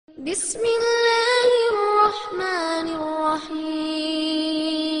بسم الله الرحمن الرحيم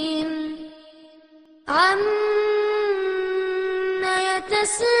عما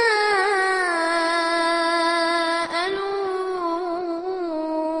يتساءلون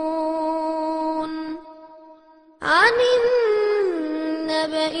عن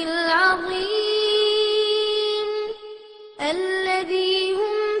النبأ العظيم الذي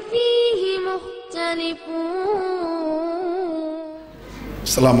هم فيه مختلفون.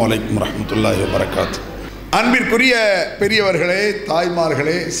 அஸ்ஸலாமு அலைக்கும் வரஹ்மத்துல்லாஹி வபரகாத்து. அன்பிற்குரிய பெரியவர்களே,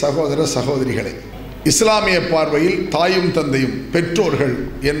 தாய்மார்களே, சகோதர சகோதரிகளே, இஸ்லாமிய பார்வையில் தாயும் தந்தையும் பெற்றோர்கள்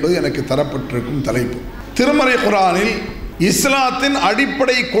என்பது எனக்கு தரப்பட்டிருக்கும் தலைப்பு. திருமறை குர்ஆனில் இஸ்லாத்தின்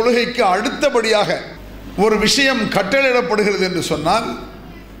அடிப்படை கொள்கைக்கு அடுத்தபடியாக ஒரு விஷயம் கட்டளையிடப்படுகிறது என்று சொன்னால்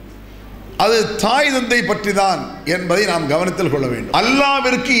அது தாய் தந்தை பற்றி தான் என்பதை நாம் கவனத்தில் கொள்ள வேண்டும்.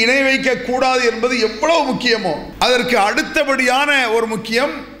 அல்லாஹ்விற்கு இணை வைக்க கூடாது என்பது எவ்வளவு முக்கியமோ அதற்கு அடுத்தபடியான ஒரு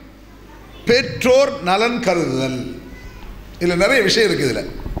முக்கியம் பெற்றோர் நலன் கருதுதல். இதில் நிறைய விஷயம் இருக்குது.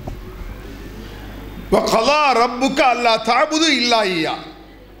 இதில் வகலா ரப்புக அல்லா தஅபுது இல்லா இய்யா,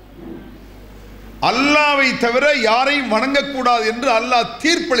 அல்லாஹ்வை தவிர யாரையும் வணங்கக்கூடாது என்று அல்லாஹ்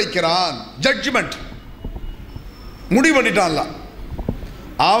தீர்ப்பளிக்கிறான். ஜட்ஜ்மெண்ட் முடிவு பண்ணிட்டான். அல்லாஹ்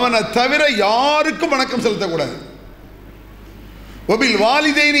அவனை தவிர யாருக்கும் வணக்கம் செலுத்தக்கூடாது. வபில்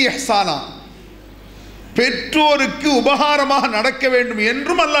வாலிதைனி இஹ்சானா, பெற்றோருக்கு உபகாரமாக நடக்க வேண்டும்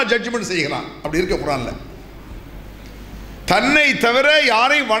என்றும் அல்லாஹ் ஜட்ஜ்மெண்ட் செய்கிறான். அப்படி இருக்க குர்ஆன்ல தன்னை தவிர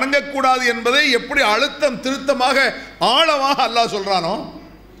யாரையும் வணங்கக்கூடாது என்பதை எப்படி அழுத்தம் திருத்தமாக ஆழமாக அல்லாஹ் சொல்றானோ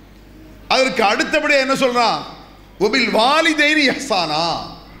அதற்கு அடுத்தபடியாக என்ன சொல்றான்? வபில் வாலிதைனி இஹ்சானா,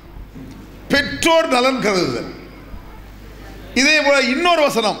 பெற்றோர் நலன் கருதுதல். இதே போல இன்னொரு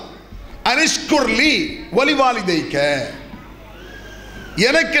வசனம், அனிஷ்குர்லி வலிவாலிதைக்க,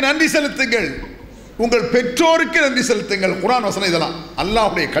 எனக்கு நன்றி செலுத்துங்கள், உங்கள் பெற்றோருக்கு நன்றி செலுத்துங்கள். குர்ஆன் வசனம். இதெல்லாம்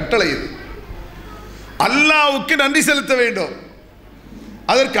அல்லாஹ்வுடைய கட்டளை. இது அல்லாஹ்வுக்கு நன்றி செலுத்த வேண்டும்.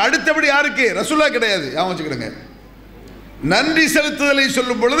 அதற்கு அடுத்தபடி யாருக்கு? ரசூலுல்லாஹ் கிடையாது. ஞாபகம் வச்சுக்கிடுங்க. நன்றி செலுத்துதலை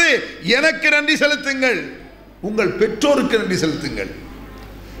சொல்லும் பொழுது எனக்கு நன்றி செலுத்துங்கள், உங்கள் பெற்றோருக்கு நன்றி செலுத்துங்கள்,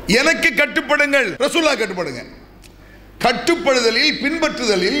 எனக்கு கட்டுப்படுங்கள், ரசூலுல்லாஹ் கட்டுப்படுங்க. கட்டுப்படுதலில்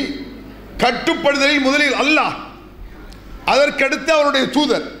பின்பற்றுதலில் கட்டுப்படுதலில் முதலில் அல்லாஹ், அதற்கடுத்து அவருடைய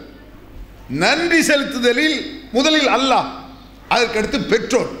தூதர். நன்றி செலுத்துதலில் முதலில் அல்லாஹ், அதற்கடுத்து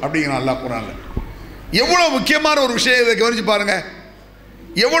பெற்றோர் அப்படிங்கிற அல்லாஹ் குர்ஆன்ல. எவ்வளவு முக்கியமான ஒரு விஷயம். இதை கவனிச்சு பாருங்க.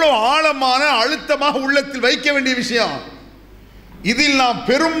 எவ்வளவு ஆழமான அழுத்தமாக உள்ளத்தில் வைக்க வேண்டிய விஷயம். இதில் நாம்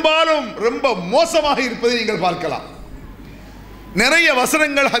பெரும்பாலும் ரொம்ப மோசமாக இருப்பதை நீங்கள் பார்க்கலாம். நிறைய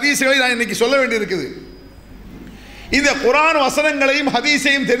வசனங்கள் ஹதீஸ்களை நான் இன்னைக்கு சொல்ல வேண்டியிருக்குது. இந்த குர்ஆன் வசனங்களையும்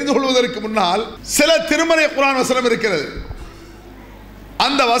ஹதீஸையும் தெரிந்து கொள்வதற்கு முன்னால் சில திருமறை குர்ஆன் வசனம் இருக்கிறது.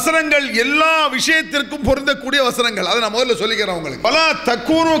 அந்த வசனங்கள் எல்லா விஷயத்திற்கும் பொருந்தக்கூடிய வசனங்கள். அதை நான் முதல்ல சொல்லிக்கிறேன் உங்களுக்கு. பலா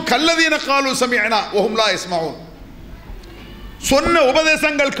தக்கூனு கல்லதீன காலு சமிஅனா வஹும் லா யஸ்மஊன், சொன்ன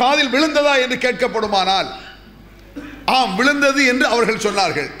உபதேசங்கள் காதில் விழுந்ததா என்று கேட்கப்படுமானால் ஆம் விழுந்தது என்று அவர்கள்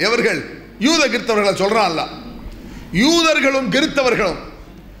சொன்னார்கள். எவர்கள்? யூத கிறிஸ்தவர்களை சொல்றான்ல. யூதர்களும் கிறிஸ்தவர்களும்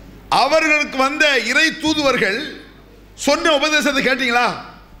அவர்களுக்கு வந்த இறை தூதுவர்கள் சொன்ன உபதேசத்தை கேட்டீங்களா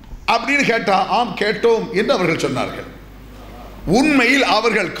அப்படின்னு கேட்டா ஆம் கேட்டோம் என்று அவர்கள் சொன்னார்கள். உண்மையில்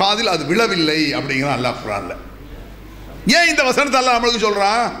அவர்கள் காதில் அது விழவில்லை அப்படிங்கிறான் அல்லாஹ் குர்ஆன்ல. ஏன் இந்த வசனத்தை அல்லாஹ் நம்மளுக்கு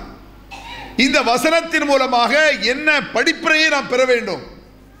சொல்றான்? இந்த வசனத்தின் மூலமாக என்ன படிப்பினையை நாம் பெற வேண்டும்?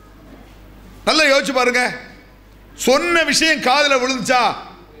 நல்லா யோசிச்சு பாருங்க. சொன்ன விஷயம் காதில் விழுந்துச்சா?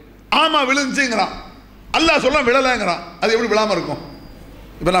 ஆமா விழுந்துச்சுங்கிறான். அல்லாஹ் சொல்ல விழலைங்கிறான். அது எப்படி விழாம இருக்கும்?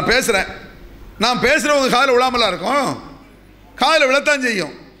 இப்போ நான் பேசுறவங்க காதில் விழாமலாம் இருக்கும். காதில் விழத்தான்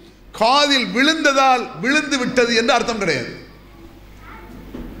செய்யும். காதில் விழுந்ததால் விழுந்து விட்டது என்று அர்த்தம் கிடையாது.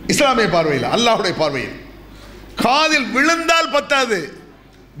 இஸ்லாமிய பார்வையில், அல்லாஹ்வுடைய பார்வையில் காதில் விழுந்தால் பத்தாது,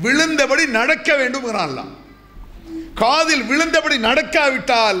 விழுந்தபடி நடக்க வேண்டும். அல்லாஹ் காதில் விழுந்தபடி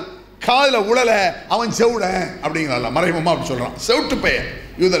நடக்காவிட்டால் காதில் உழல அவன் செவிட அப்படிங்கிறான். மறைமுகமா அப்படி சொல்றான். செவிட்டு பெயர்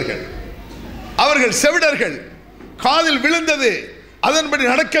யூதர்கள், அவர்கள் செவிடர்கள். காதில் விழுந்தது, அதன்படி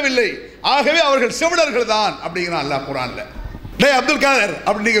நடக்கவில்லை, ஆகவே அவர்கள் செவிடர்கள் தான் அப்படிங்கிறான் அல்லாஹ் குர்ஆன்ல. டேய் அப்துல் காதர்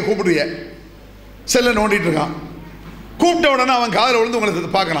அப்படி நீங்க கூப்பிடுறீங்க, செல்ல நோண்டிட்டு இருக்கான். கூப்பிட்ட உடனே அவன் காதில் விழுந்து உங்களை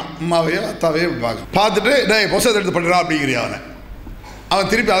பார்க்கலாம். அம்மாவையோ அத்தாவையோ இப்படி பார்க்க பார்த்துட்டு டேய் பொசத்தை எடுத்து பண்ணுறா அப்படிங்கிறியா அவன்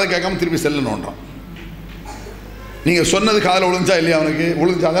திருப்பி அதை கேட்காம திருப்பி செல்ல நோண்டுறான். நீங்கள் சொன்னது காதில் விழுந்துச்சா இல்லையா? அவனுக்கு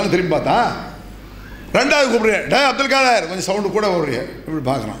விழுந்துச்சாதானே திரும்பி பார்த்தான். ரெண்டாவது கூப்பிடுறேன், டே அப்துல் காதர் கொஞ்சம் சவுண்டு கூட வருறிய இப்படி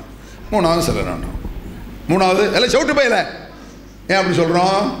பார்க்குறான். மூணாவது செல்ல நோண்டுறான். மூணாவது எல்லாம் செவிட்டு போயில. ஏன் அப்படி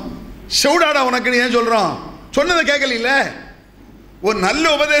சொல்கிறோம்? செவிடாடா உனக்குன்னு ஏன் சொல்கிறோம்? சொன்னதை கேட்கல. ஒரு நல்ல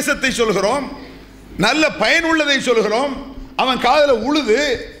உபதேசத்தை சொல்கிறோம், நல்ல பயனுள்ளதை சொல்கிறோம், அவன் காதில் உழுது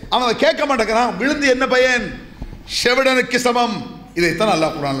அவன் கேட்க மாட்டேங்கிறான். விழுந்து என்ன பயன்? செவிடனுக்கு சமம். இதைத்தான்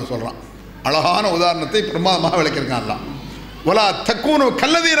அல்லாஹ் குர்ஆன்ல சொல்கிறான். அழகான உதாரணத்தை பிரமாதமாக விளக்கியிருக்கான் அல்லாஹ். வலா தக்கூனு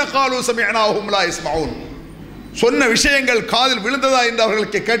கல்லதீன காலு சமிஅனா வஹும் லா யஸ்மஊன். சொன்ன விஷயங்கள் காதில் விழுந்ததா என்று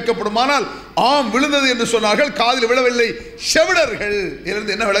அவர்களுக்கு கேட்கப்படுமானால் ஆம் விழுந்தது என்று சொன்னார்கள், காதில் விழவில்லை செவிடர்கள்.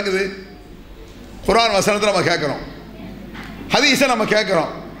 இதிலிருந்து என்ன விளங்குது? குர்ஆன் வசனத்தை நம்ம கேட்குறோம், ஹதீஸை நம்ம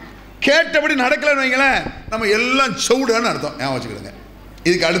கேட்குறோம், கேட்டபடி நடக்கலைன்னு வைங்களேன், நம்ம எல்லாம் செவிடன்னு அர்த்தம். ஞாபகம் வச்சுக்கிடுங்க.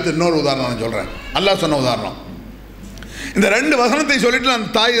 இதுக்கு அடுத்து இன்னொரு உதாரணம் நான் சொல்கிறேன். அல்லாஹ் சொன்ன உதாரணம். இந்த 2 வசனத்தை சொல்லிட்டு நான்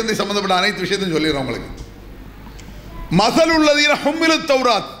தாய் தந்தை சம்பந்தப்பட்ட அனைத்து விஷயத்தையும் சொல்லிடுறேன் உங்களுக்கு. மஸலுல்லதீன ஹும்மிலுத்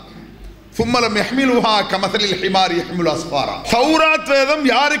தௌராத் ثم لم يحملوها كمثل الحمار يحمل اسفارا. தௌராத் வேதம்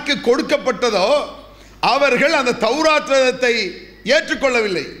யாருக்கு கொடுக்கப்பட்டதோ அவர்கள் அந்த தௌராத் வேதத்தை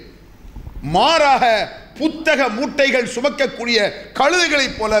ஏற்றுக்கொள்ளவில்லை, மாறாக புத்தக மூட்டைகள் சுமக்கக்கூடிய கழுதைகளை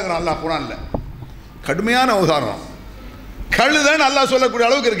போல அல்லாஹ் குர்ஆன்ல. கடுமையான உதாரணம். கழுதைன்னு அல்லாஹ் சொல்லக்கூடிய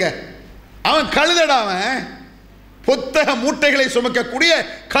அளவுக்கு இருக்க, அவன் கழுதடா, அவன் புத்தக மூட்டைகளை சுமக்கக்கூடிய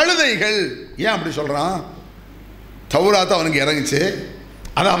கழுதைகள். ஏன் அப்படி சொல்றான்? தௌராத் அவனுக்கு இறங்குச்சு,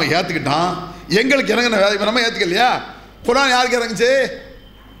 அதை அவன் ஏற்றுக்கிட்டான். எங்களுக்கு இறங்கின வேலை நம்ம ஏற்றுக்கலையா? குர்ஆன் யாருக்கு இறங்குச்சு?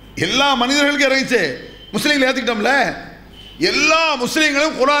 எல்லா மனிதர்களுக்கும் இறங்குச்சு. முஸ்லீம்கள் ஏற்றுக்கிட்டோம்ல, எல்லா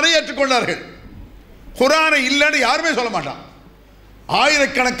முஸ்லீம்களும் குர்ஆனை ஏற்றுக்கொண்டார்கள். குர்ஆனை இல்லைன்னு யாருமே சொல்ல மாட்டான்.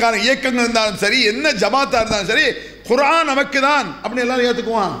 ஆயிரக்கணக்கான இயக்கங்கள் இருந்தாலும் சரி, என்ன ஜமாத்தா இருந்தாலும் சரி, குர்ஆன் நமக்கு தான் அப்படின்னு எல்லாரும்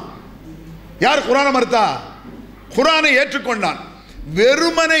ஏற்றுக்குவான். யார் குர்ஆனை மறுத்தா? குர்ஆனை ஏற்றுக்கொண்டான்.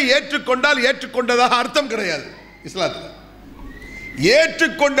 வெறுமனை ஏற்றுக்கொண்டால் ஏற்றுக்கொண்டதாக அர்த்தம் கிடையாது இஸ்லாத்தில்.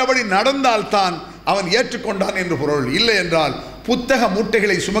 ஏற்றுக்கொண்டபடி நடந்தால்தான் அவன் ஏற்றுக்கொண்டான் என்று பொருள். இல்லை என்றால் புத்தக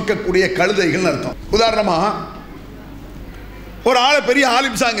மூட்டைகளை சுமக்கக்கூடிய கழுதைகள் அர்த்தம். உதாரணமா ஒரு ஆளை பெரிய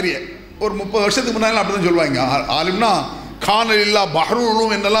ஆலிம்சாங்கிறிய ஒரு 30 வருஷத்துக்கு முன்னாடி அப்படிதான் சொல்லுவாங்க. ஆலிம்னா கானல் இல்லா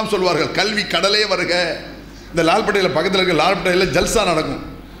பஹ்ருலும் என்றெல்லாம் சொல்வார்கள். கல்வி கடலே வருக. இந்த லால்பட்டையில் பக்கத்தில் இருக்க லால்பட்டையில் ஜல்சா நடக்கும்,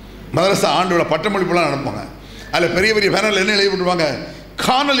 மதரசா ஆண்டு விழா பட்டமளிப்புலாம் நடப்பாங்க. அதில் பெரிய பெரிய பேனல் என்ன எழுதி விட்டுருவாங்க,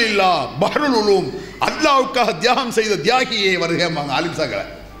 கானல் இல்லா பஹ்ருல் உலூம், அல்லாஹ்வுக்காக தியாகம் செய்த தியாகியே வருகம்பாங்க ஆலிம்சாக்களை.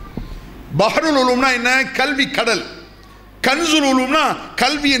 பஹ்ருல் உலூம்னா என்ன? கல்வி கடல். கன்சுல் உலூம்னா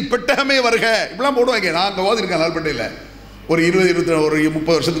கல்வியின் பெட்டகமே வருக, இப்படிலாம் போடுவாங்க. நான் அங்கே ஓதிருக்கேன் லால்பட்டையில் ஒரு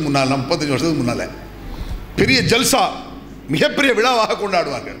 20-30 வருஷத்துக்கு முன்னால், 35 வருஷத்துக்கு முன்னால். பெரிய ஜல்சா, மிகப்பெரிய விழாவாக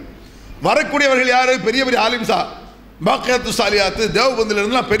கொண்டாடுவார்கள். வரக்கூடியவர்கள் யார்? பெரிய பெரிய ஆலிம்சா, பாக்கியாத்து சாலியாத்து,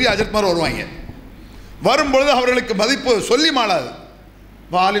 தேவபந்திலிருந்துலாம் பெரிய அஜத்மார் வருவாங்க. வரும்பொழுது அவர்களுக்கு மதிப்பு சொல்லி மாளாது.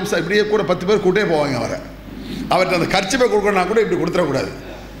 ஆலிம்சா இப்படியே கூட 10 பேர் கூட்டே போவாங்க. அவர்கிட்ட அந்த கர்ச்சிப்பை கொடுக்கணும்னா கூட இப்படி கொடுத்துடக்கூடாது,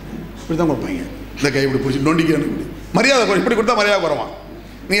 இப்படி தான் கொடுப்பாங்க. இந்த கை இப்படி பிடிச்சி நொண்டிக்கணும், இப்படி மரியாதை இப்படி கொடுத்தா மரியாதை குறவான்.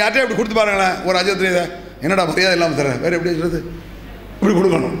 நீங்கள் யார்ட்டையும் இப்படி கொடுத்து பாருங்களேன், ஒரு அஜத்திரியை என்னடா மரியாதை இல்லாமல் தரேன், வேறு எப்படி சொல்கிறது, இப்படி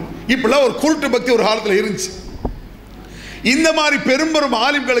கொடுக்கணும். இப்படிலாம் ஒரு கூட்டு பக்தி ஒரு காலத்தில் இருந்துச்சு. இந்த மாதிரி பெரும்பெரும்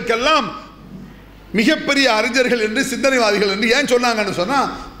ஆலிம்களுக்கெல்லாம் மிகப்பெரிய அறிஞர்கள் என்று, சிந்தனைவாதிகள் என்று ஏன் சொன்னாங்கன்னு சொன்னால்,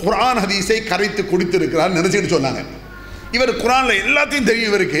 குர்ஆன் ஹதீஸை கரைத்து குடித்திருக்கிறார் நினைச்சிட்டு சொன்னாங்க. இவர் குர்ஆன்ல எல்லாத்தையும்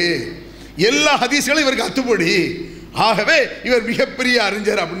தெரியும், இவருக்கு எல்லா ஹதீஸ்களும் இவருக்கு அத்துப்படி, ஆகவே இவர் மிகப்பெரிய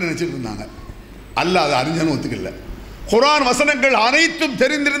அறிஞர் அப்படின்னு நினைச்சிட்டு இருந்தாங்க. அல்லாஹ் அது அறிஞன் ஒத்துக்கல. குர்ஆன் வசனங்கள் அனைத்தும்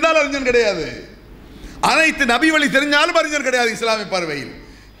தெரிந்திருந்தால் அறிஞன் கிடையாது, அனைத்து நபி வழி தெரிஞ்சாலும் அறிஞர் கிடையாது. இஸ்லாமிய பார்வையில்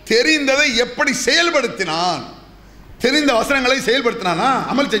தெரிந்ததை எப்படி செயல்படுத்தினான், தெரிந்த வசனங்களை செயல்படுத்தினானா,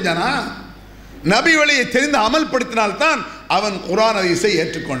 அமல் செஞ்சானா, நபி வழியை தெரிந்து அமல்படுத்தினால்தான் அவன் குர்ஆன் ஹதீஸை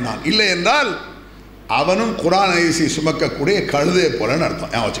ஏற்றுக்கொண்டான். இல்லை என்றால் அவனும் குர்ஆன் ஹதீஸை சுமக்கக்கூடிய கழுதை போலன்னு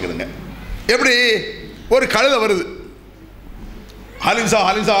அர்த்தம். வச்சுக்கிடுங்க. எப்படி ஒரு கழுதை வருது, ஆலிம்சா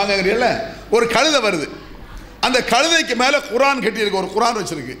வாங்குறீங்கல்ல, ஒரு கழுதை வருது, அந்த கழுதைக்கு மேலே குர்ஆன் கட்டியிருக்கு, ஒரு குர்ஆன்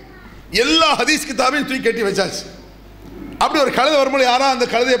வச்சிருக்கு, எல்லா ஹதீஸ் கிதாபையும் தூக்கி கட்டி வச்சாச்சு. அப்படி ஒரு கழுதை வரும்போது யாரா அந்த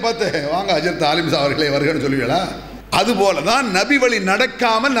கழுதையை பார்த்து வாங்க ஹஜ்ரத் ஆலிம்சா அவர்களே வருகன்னு சொல்லுவீங்களா? அதுபோல தான் நபி வழி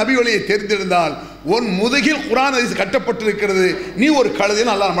நடக்காமல் நபி வழியை தெரிந்திருந்தால் உன் முதுகில் குர்ஆன் ஹதீஸ் கட்டப்பட்டிருக்கிறது, நீ ஒரு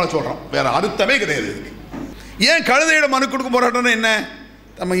கழுதைன்னு அல்லாஹ் நம்மளை சொல்கிறோம், வேற அர்த்தமே கிடையாது இதுக்கு. ஏன் கழுதையிடம் மனு கொடுக்கும் போராட்டம்னா என்ன?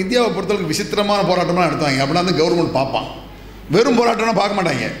 நம்ம இந்தியாவை பொறுத்தவரைக்கும் விசித்திரமான போராட்டமாக நடத்துவாங்க. அப்படின்னா வந்து கவர்மெண்ட் பார்ப்பான், வெறும் போராட்டம்னா பார்க்க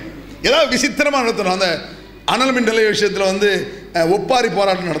மாட்டாங்க, ஏதாவது விசித்திரமாக நடத்தணும். அந்த அனல் மின் நிலைய விஷயத்தில் வந்து ஒப்பாரி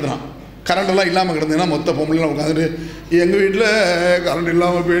போராட்டம் நடத்தினான். கரண்டெல்லாம் இல்லாமல் கிடந்ததுன்னா மொத்த பொம்பளைலாம் உட்காந்துட்டு எங்கள் வீட்டில் கரண்ட்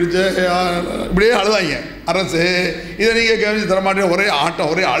இல்லாமல் போயிடுச்சு இப்படியே அழுதாங்க. அரசு இதை நீங்கள் கவனிச்சு தரமாட்டேன், ஒரே ஆட்டம்,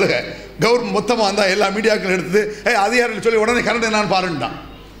 ஒரே அழுக. கவர்மெண்ட் மொத்தமாக வந்தால் எல்லா மீடியாக்கள் எடுத்து அதிகாரிகள் சொல்லி உடனே கரண்ட் என்னான்னு பாருன்ட்டான்.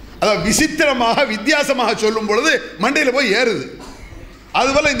 அதாவது விசித்திரமாக வித்தியாசமாக சொல்லும் பொழுது மண்டையில் போய் ஏறுது.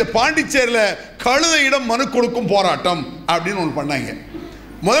 அதுபோல் இந்த பாண்டிச்சேரியில் கழுதையிடம் மனு கொடுக்கும் போராட்டம் அப்படின்னு ஒன்று பண்ணாங்க.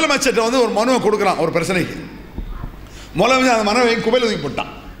 முதலமைச்சர்கிட்ட வந்து ஒரு மனுவை கொடுக்குறான் ஒரு பிரச்சனைக்கு. முதலமைச்சர் அந்த மனுவை குபையில் தூக்கி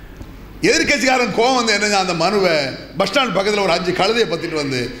போட்டான். எதிர்கட்சிக்காரன் கோவம் வந்து என்ன, அந்த மனுவை பஸ் ஸ்டாண்ட் பக்கத்தில் ஒரு 5 கழுதையை பற்றிட்டு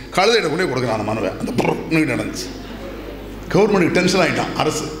வந்து கழுதையிட கொண்டே கொடுக்குறான் அந்த மனுவை. அந்த பொருள் நடந்துச்சு. கவர்மெண்ட்டுக்கு டென்ஷன் ஆகிட்டான்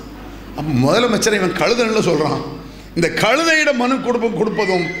அரசு. அப்போ முதலமைச்சரை இவன் கழுதைன்னு சொல்கிறான். இந்த கழுதையிட மனு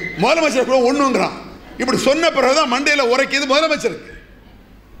கொடுப்பதும் முதலமைச்சர் கூட ஒன்றுங்கிறான். இப்படி சொன்ன பிறகுதான் மண்டையில் உரைக்கிது முதலமைச்சருக்கு.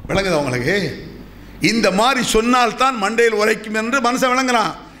 விளங்குதா உங்களுக்கு? இந்த மாதிரி சொன்னால்தான் மண்டையில் உரைக்கும் என்று மனுஷன்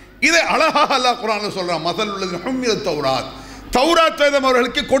விளங்குறான். இதை அழகாக அல்லாஹ் குர்ஆன்ல சொல்றான். மஸல் உள்ளது ஹும்மியத் தௌராத், தௌராத் வேதம்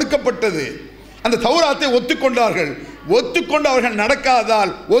அவர்களுக்கு கொடுக்கப்பட்டது. அந்த தௌராத்தை ஒத்துக்கொண்டார்கள். ஒத்துக்கொண்டு அவர்கள்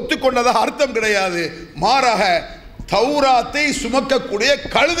நடக்காதால் ஒத்துக்கொண்டதாக அர்த்தம் கிடையாது. மாறாக தௌராத்தை சுமக்கக்கூடிய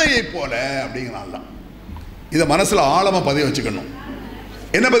கழுதையை போல அப்படிங்கிறான். இதை மனசுல ஆழமா பதிய வச்சுக்கணும்.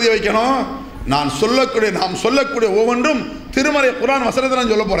 என்ன பதிய வைக்கணும்? நாம் சொல்லக்கூடிய ஒவ்வொன்றும் திருமறை குர்ஆன் வசனத்தை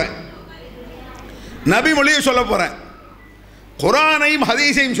நான் சொல்ல போறேன், நபி மொழியை சொல்ல போறேன். குர்ஆனையும்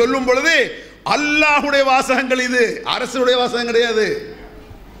ஹதீஸையும் சொல்லும் பொழுது அல்லாஹ்வுடைய வாசகங்கள், இது அரசுடைய வாசகம் கிடையாது.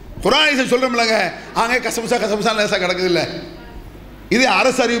 குர்ஆனை சொல்றோம்லங்க, அங்கே கசமுசா லேசா கிடக்குது இல்லை, இது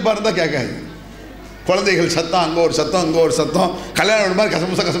அரசு அறிவிப்பா இருந்தா கேட்காது. குழந்தைகள் சத்தம், அங்கே ஒரு சத்தம், அங்கே ஒரு சத்தம், கல்யாணம் மாதிரி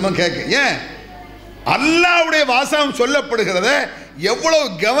கசமுசா கேட்கு. ஏன்? அல்லாஹ்வுடைய வாசகம் சொல்லப்படுகிறத எவ்வளவு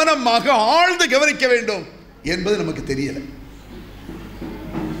கவனமாக ஆழ்ந்து கவனிக்க வேண்டும் என்பது நமக்கு தெரியல.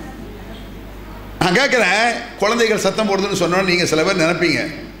 நான் கேட்குறேன், குழந்தைகள் சத்தம் போடுதுன்னு சொன்னோன்னு நீங்கள் சில பேர் நினைப்பீங்க,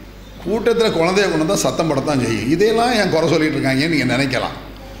 கூட்டத்தில் குழந்தைய கொண்டு தான் சத்தம் போடத்தான் செய்யும், இதையெல்லாம் என் குறை சொல்லிட்டு இருக்காங்கன்னு நீங்கள் நினைக்கலாம்.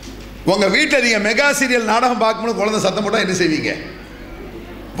 உங்கள் வீட்டில் நீங்கள் மெகா சீரியல் நாடகம் பார்க்கும்போது குழந்தை சத்தம் போட்டால் என்ன செய்வீங்க?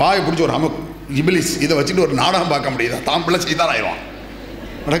 வாய் பிடிச்சி ஒரு அமக்கு இபிலிஸ் இதை வச்சுட்டு ஒரு நாடகம் பார்க்க முடியுதா? தான் பிள்ளை செய்தான் ஆயிடுவான்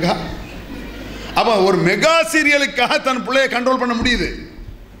நடக்கா. அப்போ ஒரு மெகா சீரியலுக்காக தன் பிள்ளையை கண்ட்ரோல் பண்ண முடியுது.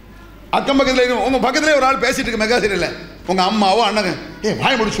 அக்கம் பக்கத்தில் உங்கள் பக்கத்துலேயே ஒரு ஆள் பேசிட்டு இருக்கு மெகா சீரியலில், உங்கள் அம்மாவோ அண்ணங்க,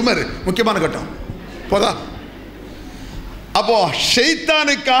 வாய் முடி சும்மாரு, முக்கியமான கட்டம் போதா. அப்போ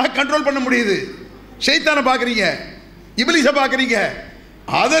ஷைத்தானுக்காக கண்ட்ரோல் பண்ண முடியுது. ஷைத்தானை பார்க்குறீங்க, இபிலிஸை பார்க்குறீங்க,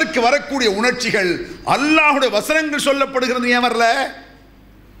 அதற்கு வரக்கூடிய உணர்ச்சிகள் அல்லாஹ்வுடைய வசனங்கள் சொல்லப்படுகிறது ஏன் வரல?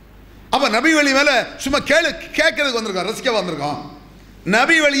 அப்ப நபி வழி மேல சும்மா கேட்கறதுக்கு வந்திருக்கோம், ரசிக்க வந்திருக்கோம்.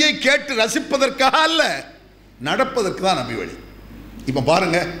 நபி வழியை கேட்டு ரசிப்பதற்காக அல்ல, நடப்பதற்கு தான் நபி வழி. இப்ப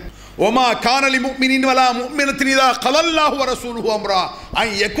பாருங்க, ஒமா கானலி முஃமினின் வலா முஃமினத்தின் இதா கலல்லாஹு வ ரசூலுஹு அம்ரா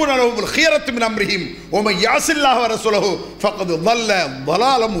அன் யகுன லஹுல் ஹியரத்து மின் அம்ரிஹிம் வ மன் யாஸில்லாஹு வ ரசூலுஹு ஃபக்கத் ضل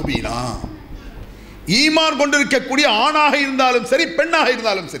ضلالا முபீனா. ஈமான் கொண்டிருக்கக்கூடிய ஆணாக இருந்தாலும் சரி, பெண்ணாக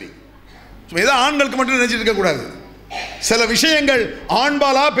இருந்தாலும் சரி, ஏதோ ஆண்களுக்கு மட்டும் நினைச்சிட்டு இருக்கக்கூடாது. சில விஷயங்கள்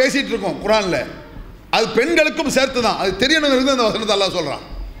ஆண்பாலா பேசிட்டு இருக்கோம் குர்ஆன்ல, அது பெண்களுக்கும் சேர்த்து தான், அது தெரியணும். அந்த வசனத்தை அல்லாஹ் சொல்றான்,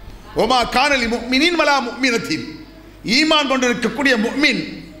 ஒமா கானலி முஃமினின் வலா முஃமினத்தின், ஈமான் கொண்டிருக்கக்கூடிய முஃமின்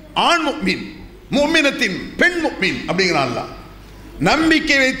ஆண் முஃமின், முஃமினத்தின் பெண் முஃமின் அப்படிங்கிறான் அல்லாஹ்.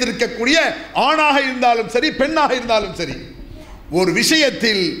 நம்பிக்கை வைத்திருக்கக்கூடிய ஆணாக இருந்தாலும் சரி, பெண்ணாக இருந்தாலும் சரி, ஒரு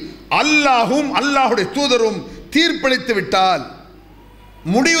விஷயத்தில் அல்லாஹும் அல்லாஹுடைய தூதரும் தீர்ப்பளித்து விட்டால்,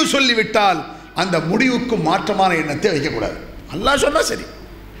 முடிவு சொல்லிவிட்டால், அந்த முடிவுக்கு மாற்றமான எண்ணத்தை வைக்கக்கூடாது. அல்லாஹ் சொன்னா சரி,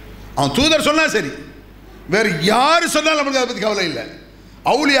 அவன் தூதர் சொன்னா சரி, வேறு யாரு சொன்னாலும் நமக்கு அதை பற்றி கவலை இல்லை.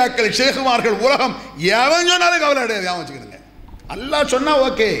 அவுலியாக்கள், ஷேகுமார்கள், உலகம் எவன் சொன்னாலும் கவலை கிடையாது. அவன் வச்சுக்கிடுங்க, அல்லாஹ் சொன்னா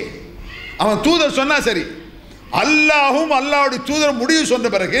ஓகே, அவன் தூதர் சொன்னா சரி. அல்லாஹும் அல்லாஹ்வுடைய தூதர் முடிவு சொன்ன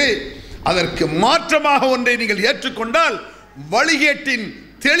பிறகு அதற்கு மாற்றமாக ஒன்றை நீங்கள் ஏற்றுக்கொண்டால் வழிகேட்டின்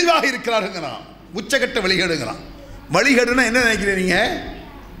தெளிவாக இருக்கிறார்கள்ங்கிறான். உச்சகட்ட வழிகேடுங்கிறான். வழிகேடுன்னா என்ன நினைக்கிறீங்க? நீங்க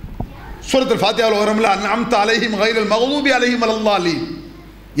சூரத்துல் ஃபாத்திஹாவில் வரும்ல, அன்அம்த அலைஹிம் கைரல் மக்தூபி அலைஹிம் வலல்லாலீன்.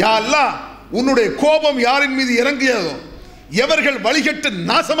 யா அல்லாஹ், உன்னுடைய கோபம் யாரின் மீது இறங்கியதோ, எவர்கள் வழிகட்டு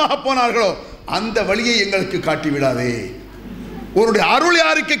நாசமாக போனார்களோ அந்த வழியை எங்களுக்கு காட்டி விடாதே. உன்னுடைய அருள்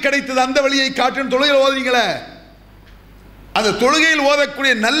யாருக்கு கிடைத்தது அந்த வழியை காட்டுன்னு தொழுகையில் ஓதுறீங்களே, அந்த தொழுகையில்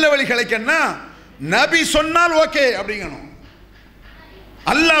ஓதக்கூடிய நல்ல வழி கிடைக்கன்னா நபி சொன்னால் ஓகே அப்படிங்கணும்,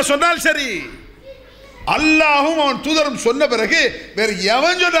 அல்லாஹ் சொன்னால் சரி. அல்லாஹும் அவன் தூதரும் சொன்ன பிறகு வேறு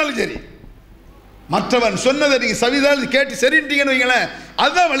எவன் சொன்னாலும் சரி, மற்றவன் சொன்னதை நீங்க சவிதால் கேட்டு சரின்றீங்கன்னு வைங்களேன்,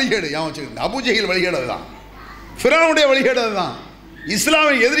 அதுதான் வழிகேடு. வச்சுக்கோங்க, அபூஜஹில் வழிகேடு அதுதான், ஃபிரௌனுடைய வழிகேடு அதுதான்.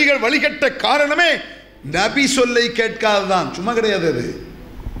 இஸ்லாமிய எதிரிகள் வழிகட்ட காரணமே நபி சொல்லை கேட்காததான். சும்மா கிடையாது அது.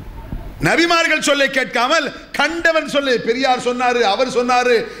 நபிமார்கள் சொல்லை கேட்காமல் கண்டவன் சொல்லை, பெரியார் சொன்னாரு, அவர்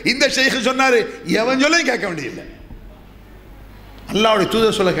சொன்னாரு, இந்த ஷேக் சொன்னாரு, எவன் சொல்லையும் கேட்க வேண்டியதில்லை. அல்லாஹ்வுடைய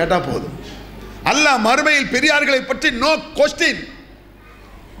தூதர் சொல்ல கேட்டா போதும். அல்லாஹ் மறுமையில் பெரியார்களை பற்றி நோ கொஸ்டின்.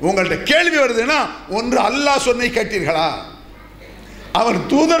 உங்கள்ட்ட கேள்வி வருதுன்னா, ஒன்று அல்லாஹ் சொன்னை கேட்டீர்களா, அவர்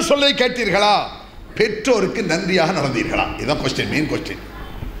தூதர் சொல்லை கேட்டீர்களா, பெற்றோருக்கு நன்றியாக நடந்தீர்களா, இதுதான் கொஸ்டின், மெயின் கொஸ்டின்.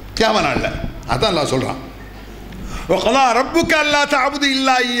 கியாமத் நாள்ல அதான் அல்லாஹ் சொல்றான், வகலா ரப்புக அல்லா தஅபுது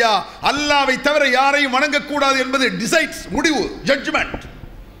இல்லா இய்யா, அல்லாஹ்வை தவிர யாரையும் வணங்கக்கூடாது என்பது டிசைட்ஸ், முடிவு, ஜட்ஜ்மெண்ட்.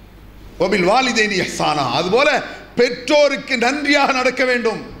 வபில் வாலிதைனி இஹ்சானா, அதுபோல பெற்றோருக்கு நன்றியாக நடக்க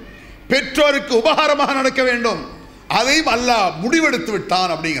வேண்டும், பெற்றோருக்கு உபகாரமாக நடக்க வேண்டும், அதையும் அல்லாஹ் முடிவெடுத்து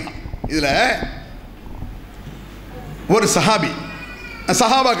விட்டான் அப்படிங்கிறான். இதுல ஒரு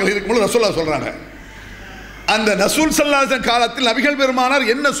சஹாபாக்கள் இருக்கும்போது ரசூலுல்லாஹ் சொல்றாங்க, அந்த ரசூல் ஸல்லல்லாஹு அலைஹி வஸல்லம் காலத்தில் நபிகள்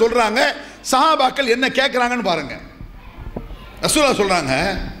பெருமானார் என்ன சொல்றாங்க, சஹாபாக்கள் என்ன கேட்கிறாங்கன்னு பாருங்க. ரசூலுல்லாஹ் சொல்றாங்க,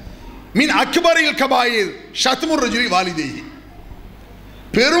 மின் அக்பரில் கபாயிர் ஷத்முர் ரஜுலி வாலிதைஹி.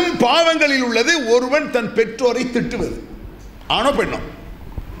 பெரும் பாவங்களில் உள்ளது ஒருவன் தன் பெற்றோரை திட்டுவது. ஆணோ பெண்ணோ,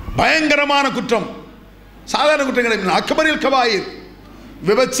 பயங்கரமான குற்றம், சாதாரண குற்றங்களை. அக்பரில் கபாயிர்,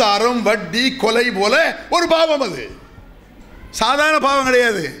 விபச்சாரம், வட்டி, கொலை போல ஒரு பாவம். அது சாதாரண பாவம்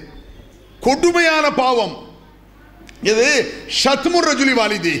கிடையாது, கொடுமையான பாவம். இது ஷத்முர் ரஜுலி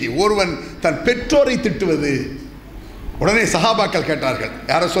வாலிதைஹி, ஒருவன் தன் பெற்றோரை திட்டுவது. உடனே சஹாபாக்கள் கேட்டார்கள்,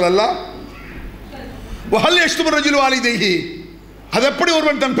 யார சொல்லலாம், வஹல் யஷ்துமுர் ரஜுலு வாலிதைஹி, அது எப்படி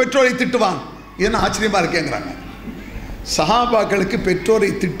ஒருவன் தன் பெற்றோரை திட்டுவான்? என்ன ஆச்சரியமா இருக்கேங்கிறாங்க. சஹாபாக்களுக்கு பெற்றோரை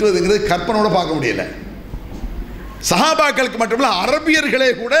திட்டுவதுங்கிறது கற்பனோட பார்க்க முடியல. சஹாபாக்களுக்கு மட்டுமல்ல, அரபியர்களே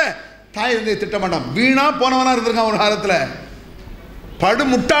கூட தாய் தந்தையை திட்ட மாட்டான். வீணா போனவனா இருந்திருக்கான் ஒரு காலத்தில், படு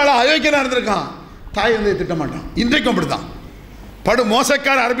முட்டாளா அயோக்கியனா இருந்திருக்கான், தாய் தந்தையை திட்ட மாட்டான். இன்றைக்கும் அப்படித்தான், படு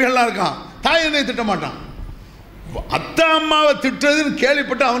மோசக்கார அரபிகள்லாம் இருக்கான், தாய் தந்தையை திட்ட மாட்டான். அத்தா அம்மாவை திட்டுறதுன்னு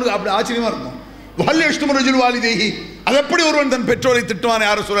கேள்விப்பட்டு அவனுக்கு அப்படி ஆச்சரியமா இருக்கும். வஹல் யஷ்துமுர் ரஜுலு வாலிதைஹி, அது எப்படி ஒருவன் தன் பெற்றோரை திட்டுவான்?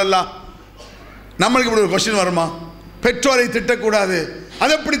 யார சொல்லலாம். நம்மளுக்கு இப்படி ஒரு கொஸ்டின் வருமா? பெற்றோரை திட்டக்கூடாது,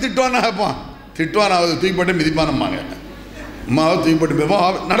 அதை எப்படி திட்டுவான்னு கேட்பான். திட்டுவான், அவள் தூக்கிப்பட்டு மிதிப்பானம்மாங்க, அம்மாவை தூக்கிப்பட்டு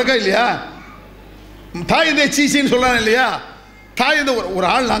மிதிப்பான். நடக்கா இல்லையா? தாய் இந்த சீசின்னு சொல்கிறான் இல்லையா? தாய் இந்த ஒரு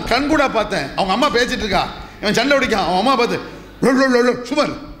ஆள் நான் கண் கூட பார்த்தேன், அவங்க அம்மா பேசிட்டு இருக்கா, இவன் சண்டை பிடிக்கான், அவன் அம்மா பார்த்து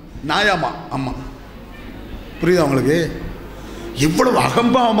சுமர் நாயாமா அம்மா. புரியுதா உங்களுக்கு? எவ்வளவு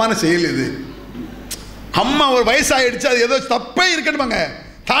அகம்பாவமான செயல் இது. அம்மா ஒரு வயசாகிடுச்சு, அது ஏதோ தப்பே இருக்கணுமாங்க,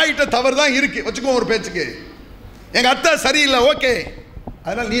 தாயிட்ட தவறு தான் இருக்கு வச்சுக்கோ ஒரு பேச்சுக்கு. எங்க அத்தா சரியில்லை, ஓகே,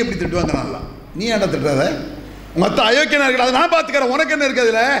 அதனால நீ எப்படி திட்டுவாங்க? நல்லா நீ என்ன திட்டுறத? உங்க அத்தா அயோக்கியனா இருக்க, அதை நான் பார்த்துக்கிறேன், உனக்கு என்ன இருக்கு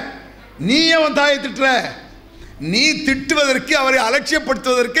அதுல? நீ அவன் தாயை திட்டுற? நீ திட்டுவதற்கு, அவரை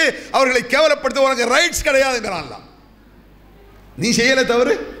அலட்சியப்படுத்துவதற்கு, அவர்களை கேவலப்படுத்த உனக்கு ரைட்ஸ் கிடையாதுங்கிறான்ல. நீ செய்யல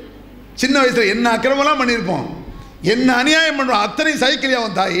தவறு. சின்ன வயசுல என்ன அக்கிரமெல்லாம் பண்ணியிருப்போம், என்ன அநியாயம் பண்ணுவோம், அத்தனை சைக்கிளியா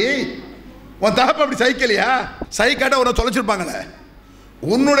உன் தாயி? உன் தகப்ப அப்படி சைக்கிளியா? சைக்காட்ட உன்னை தொலைச்சிருப்பாங்களே.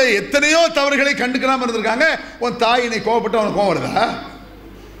 உன்னுடைய எத்தனையோ தவறுகளை கண்டுக்காம இருந்திருக்காங்க. உன் தாயினை கோவப்பட்டு அவனுக்கு கோவம் வருதா?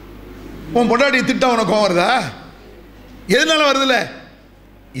 உன் பொண்டாட்டியை திட்ட அவனுக்கு கோவம் வருதா? எதனால வருதுல்ல?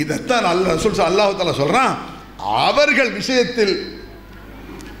 இதைத்தான் அல்லாஹ் தஆலா சொல்றான், அவர்கள் விஷயத்தில்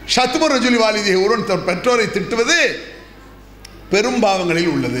ஷத்முர் ரஜுலி வாலிதைஹி, ஒருவன் தன் பெற்றோரை திட்டுவது பெரும்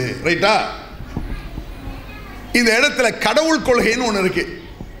பாவங்களில் உள்ளது. ரைட்டா? இந்த இடத்துல கடவுள் கொள்கைன்னு ஒன்று இருக்கு,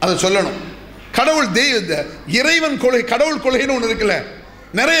 அதை சொல்லணும். கடவுள் இறைவன் கொள்கை, கடவுள் கொள்கைன்னு ஒன்று இருக்குல்ல.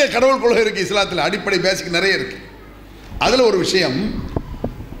 நிறைய கடவுள் கொள்கை இருக்கு இஸ்லாத்தில், அடிப்படை பேசிக் நிறைய இருக்கு. அதில் ஒரு விஷயம்,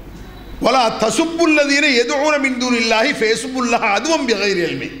 வலா தசுப்புல்லதீன யதுஊன மின் தூனில்லாஹி ஃபயசுப்புல்லாஹ அதுவம் பிகைரி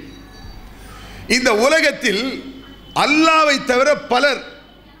இல்மி. இந்த உலகத்தில் அல்லாஹ்வை தவிர பலர்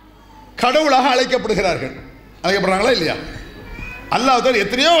கடவுளாக அழைக்கப்படுகிறார்கள். அழைக்கப்படுறாங்களா இல்லையா? அல்லாஹ் தவிர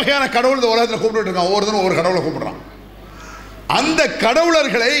எத்தனையோ வகையான கடவுள் இந்த உலகத்தில் கூப்பிட்டு இருக்கான், ஒவ்வொருத்தரும் ஒவ்வொரு கடவுளை கூப்பிடுறான். அந்த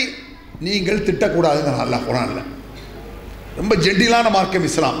கடவுளர்களை நீங்கள் திட்டக்கூடாதுங்க. அல்லாஹ் குர்ஆன்ல ரொம்ப ஜென்டிலான மார்க்கம்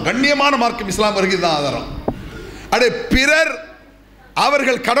இஸ்லாம், கண்ணியமான மார்க்கம் இஸ்லாம் வருகிறது தான் ஆதாரம். அடே, பிறர்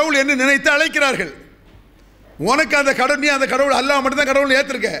அவர்கள் கடவுள் என்று நினைத்து அழைக்கிறார்கள். உனக்கு அந்த கடவுள், நீ அந்த கடவுள் அல்லாஹ் மட்டும்தான் கடவுள்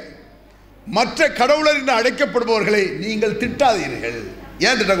ஏற்றிருக்க. மற்ற கடவுளர் என்று அழைக்கப்படுபவர்களை நீங்கள் திட்டாதீர்கள்.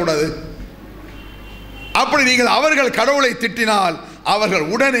 ஏன் திட்டக்கூடாது? அப்படி நீங்கள் அவர்கள் கடவுளை திட்டினால் அவர்கள்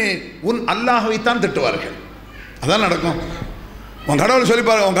உடனே உன் அல்லாஹ்வைத்தான் திட்டுவார்கள். அதான் நடக்கும். உன் கடவுளை சொல்லி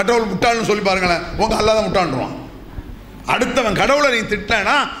பாருங்க, உன் கடவுள் முட்டாள்னு சொல்லி பாருங்களேன், உங்க அல்லாஹ் தான் முட்டான்றான். அடுத்தவன் கடவுளை நீ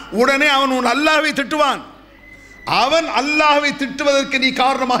திட்டனா உடனே அவன் உன் அல்லாஹ்வை திட்டுவான். அவன் அல்லாஹ்வை திட்டுவதற்கு நீ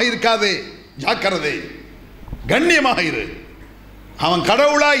காரணமாக இருக்காதே, ஜாக்கிரதை, கண்ணியமாக இரு. அவன்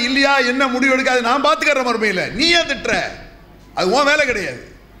கடவுளா இல்லையா என்ன முடிவு எடுக்காது, நான் பார்த்துக்கிற மறுமையில். நீ ஏன் திட்டுற? அது உன் வேலை கிடையாது.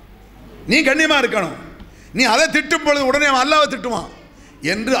 நீ கண்ணியமா இருக்கணும். நீ அதை திட்டும் பொழுது உடனே அவன் அல்லாஹ்வை திட்டுவான்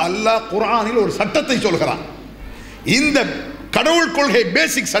என்று அல்லாஹ் குர்ஆனில் ஒரு சட்டத்தை சொல்கிறான். இந்த கடவுள் கொள்கை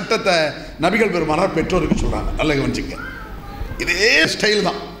பேசிக் சட்டத்தை நபிகள் பெருமானார் பெற்றோருக்கு சொல்றாங்க. நல்லா கவனிச்சுங்க, இதே ஸ்டைல்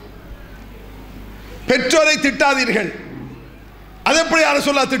தான். பெற்றோரை திட்டாதீர்கள். அது எப்படி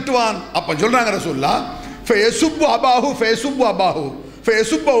ரசூலுல்லாஹ் திட்டுவான்? அப்ப சொல்றாங்க ரசூலுல்லாஹ், ஃபயசுப்பு அபாஹு ஃபயசுப்பு அபாஹு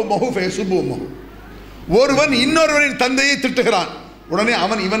ஃபயசுப்பு உம்மஹு ஃபயசுப்பு உம்மஹு. ஒருவன் இன்னொருவரின் தந்தையை திட்டுகிறான், உடனே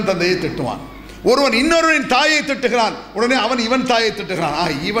அவன் இவன் தந்தையை திட்டுவான். ஒருவன் இன்னொருவரின் தாயை திட்டுகிறான், உடனே அவன் இவன் தாயை திட்டுகிறான்.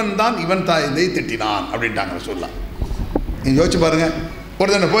 இவன் தான் இவன் தாயை திட்டினான் அப்படின்ட்டாங்க ரசூலுல்லாஹ். நீங்க யோசிச்சு பாருங்க,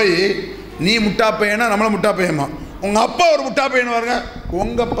 ஒருத்தனை போய் நீ முட்டா பையனா நம்மள முட்டா பையமா, உங்க அப்பா ஒரு முட்டா பையன் பாருங்க,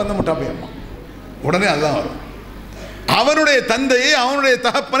 உங்க அப்பா தான் முட்டா பையமா, உடனே அதுதான் வரும். அவனுடைய தந்தையை, அவனுடைய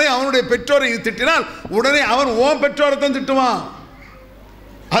தகப்பனை, அவனுடைய பெற்றோரை திட்டினால் உடனே அவன் உன் பெற்றோரை தான் திட்டுவான்.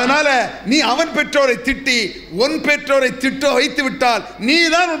 அதனால நீ அவன் பெற்றோரை திட்டி உன் பெற்றோரை திட்ட வைத்து விட்டால் நீ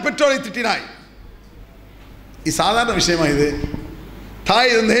தான் உன் பெற்றோரை திட்டினாய். இது சாதாரண விஷயமா? இது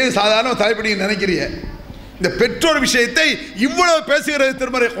தாய் தந்தையை சாதாரண தாய்ப்படி நினைக்கிறீங்க. இந்த பெற்றோர் விஷயத்தை இவ்வளவு பேசுகிறது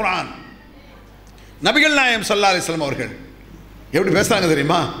திருமறை குர்ஆன். நபிகள் நாயகம் ஸல்லல்லாஹு அலைஹி வஸல்லம் அவர்கள் எப்படி பேசுறாங்க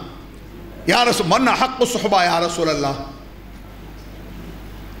தெரியுமா? யார மன் அஹக்கு சுஹபா யா ரசூலல்லாஹ்,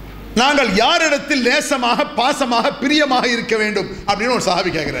 நாங்கள் யாரிடத்தில் நேசமாக பாசமாக பிரியமாக இருக்க வேண்டும் அப்படின்னு ஒரு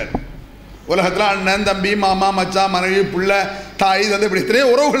சஹாபி கேட்கிறார். உலகத்தில் அண்ணன் தம்பி மாமா மச்சான் மனைவி புள்ள தாய் தந்தை இப்படி இத்தனை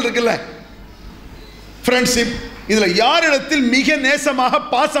உறவுகள் இருக்குல்ல, ஃப்ரெண்ட்ஷிப், இதில் யாரிடத்தில் மிக நேசமாக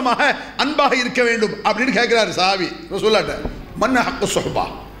பாசமாக அன்பாக இருக்க வேண்டும் அப்படின்னு கேட்குறாரு சஹாபி ரசூலுல்லாஹ்ட்ட. மன் அஹக்கு சுஹபா,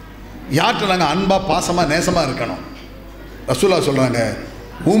 யார்கிட்ட நாங்கள் அன்பாக பாசமாக நேசமாக இருக்கணும்? ரசூலுல்லாஹ் சொல்கிறாங்க,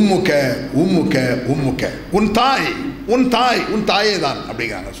 உம்முக்க உம்முக்க உம்முக்க, உன் தாய் உன் தாய் உன் தாயே தான்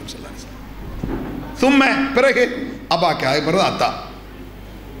அப்படிங்கிறாங்க ரசூல் ஸல்லல்லாஹு அலைஹி வஸல்லம். சும்ம பிறகு அப்பாக்க, அது பிறகு அத்தா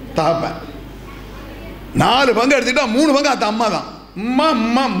தகப்பன். 4 பங்கு எடுத்துக்கிட்டா 3 பங்கு அத்தா அம்மா தான். அம்மா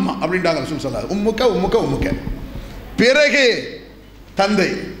அம்மா அம்மா அப்படின்ட்டாங்க ரசூல் ஸல்லல்லாஹு அலைஹி வஸல்லம். உம்முக்க உம்முக்க உம்முக்க, பிறகு தந்தை,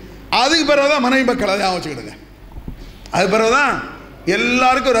 அதுக்கு பிறகுதான் மனைவி மக்கள். அதை வச்சுக்கிடுங்க. அது பிறகுதான்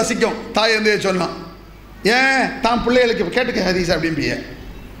எல்லாருக்கும் ரசிக்கும் தாய் தந்தையை சொன்னான். ஏன் தான் பிள்ளைகளுக்கு கேட்டுக்க ஹதீஸ் அப்படிம்பிய,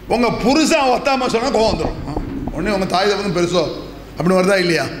 உங்கள் புருஷா ஒத்தாம சொன்னால் கோவம் வந்துடும். உடனே உங்கள் தாய் தந்தை பெருசோ அப்படின்னு வருதா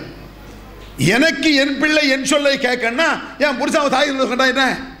இல்லையா? எனக்கு என் பிள்ளை என் சொல்லை கேட்கணும்னா என் புருஷா தாய் சொன்னா என்ன,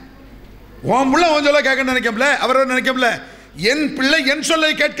 உன் பிள்ளை உன் சொல்ல கேட்கணும்னு நினைக்கல, அவர் நினைக்கல. என் பிள்ளை என்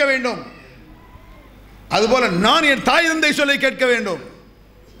சொல்லை கேட்க வேண்டும், அதுபோல நான் என் தாய் தந்தை சொல்லை கேட்க வேண்டும்.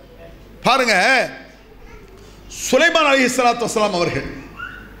 பாருங்க, சுலைமான் அலைஹிஸ்ஸலாத்து வஸ்ஸலாம் அவர்கள்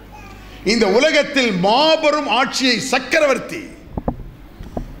இந்த உலகத்தில் மாபெரும் ஆட்சியை, சக்கரவர்த்தி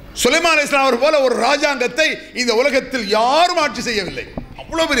சுலைமான் அலைஹிஸ்ஸலாம் அவர் போல ஒரு ராஜாங்கத்தை இந்த உலகத்தில் யாரும் ஆட்சி செய்யவில்லை.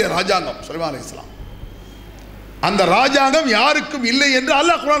 அவ்வளவு பெரிய ராஜாங்கம் சுலைமான் அலைஹிஸ்ஸலாம். அந்த ராஜாங்கம் யாருக்கும் இல்லை என்று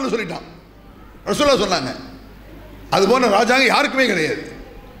அல்லாஹ் குர்ஆன்ல சொல்லிட்டான், ரசூலுல்லாஹ் சொன்னாங்க. அது போன்ற ராஜாங்கம் யாருக்குமே கிடையாது.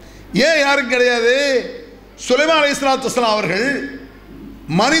 ஏன் யாருக்கும் கிடையாது? சுலைமான் அலைஹிஸ்ஸலாத்து வஸ்ஸலாம் அவர்கள்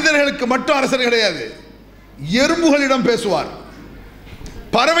மனிதர்களுக்கு மட்டும் அரசர் கிடையாது, எறும்புகளிடம் பேசுவார்,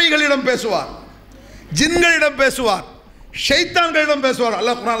 பறவைகளிடம் பேசுவார், ஜின்களிடம் பேசுவார், ஷைத்தான்களிடம் பேசுவார்.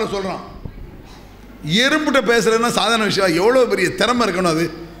 அல்லாஹ் குர்ஆன்ல சொல்றான். எறும்புகிட்ட பேசுறதுன்னா சாதாரண விஷயம், எவ்வளோ பெரிய திறமை இருக்கணும்.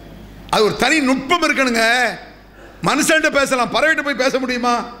 அது ஒரு தனி நுட்பம் இருக்கணுங்க. மனுஷன்கிட்ட பேசலாம், பறவைகிட்ட போய் பேச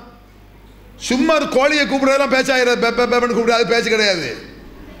முடியுமா? சும்மா ஒரு கோழியை கூப்பிடுறதெல்லாம் பேச்சாயிரம், பேப்பன்னு கூப்பிடுறது அது பேச்சு கிடையாது.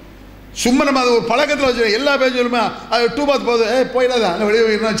 சும்மா நம்ம அது ஒரு பழக்கத்தில் வச்சு எல்லா பேச்சும் சொல்லுமா, அது 2 பாத் போகுது, போயிடாது அங்கே வெளியே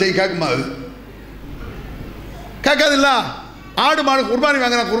போயிருந்தா செய் கேட்குமா? அது கேட்காது இல்லை. ஆடு மாடு குர்பானி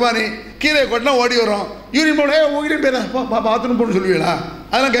வாங்குறான், குர்பானி கீரை கொட்டினா ஓடி வரும், யூரின் போன யூரின் போயிடா பாத்ரூம் போன்னு சொல்லுவீங்களா?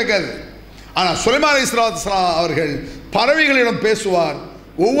 அதெல்லாம் கேட்காது. ஆனால் சுலைமான் அலைஹிஸ்ஸலாத்து அவர்கள் பறவைகளிடம் பேசுவார்,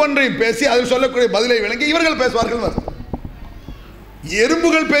 ஒவ்வொன்றையும் பேசி அதில் சொல்லக்கூடிய பதிலை விளங்கி இவர்கள் பேசுவார்கள்.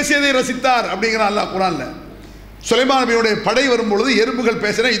 எறும்புகள் பேசியதை ரசித்தார் அப்படிங்கிற அல்லாஹ் குர்ஆன்ல. சுலைமான் நபியுடைய படை வரும்பொழுது எறும்புகள்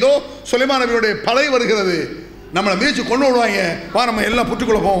பேசினா, இதோ சுலைமான் நபியுடைய படை வருகிறது, நம்மளை மீச்சு கொண்டு விடுவாங்க, வா நம்ம எல்லாம்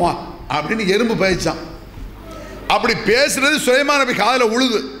புற்றுக்குள்ளே போவோம் அப்படின்னு எறும்பு பேசிச்சான். அப்படி பேசுறது சுலைமான் நபி காதில்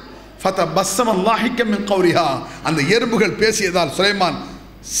உழுது. ஃபதபஸ்ஸமல்லாஹிக மின் கௌலிஹா, அந்த எறும்புகள் பேசியதால் சுலைமான்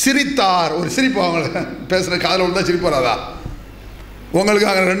சிரித்தார். ஒரு சிரிப்பு, அவங்க பேசுகிற காதில் விழுந்தா சிரிப்பு வராதா? உங்களுக்கு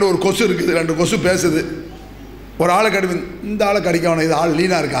அங்கே ஒரு கொசு இருக்குது, 2 கொசு பேசுது. ஒரு ஆளை கடிப்பு, இந்த ஆளை கடிக்கணும், இது ஆள்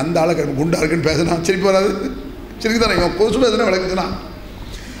லீனாக இருக்குது, அந்த ஆளை கடிப்பு குண்டா இருக்குன்னு பேசுனா சிரிப்பு வராது? சிரிக்கு தானே, கொசு பேசுனா விளக்குதுன்னா.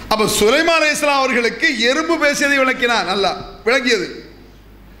 அப்போ சுலைமான் அலைஹிஸ்ஸலாம் அவர்களுக்கு எறும்பு பேசியதை விளக்கினார், நல்லா விளக்கியது.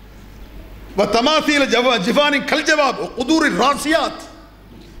 தமாசீல ஜிஃபானி கல் ஜவாப் குதூரி ராசியாத்,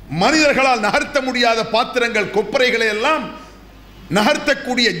 மனிதர்களால் நகர்த்த முடியாத பாத்திரங்கள் கொப்பரைகளை எல்லாம்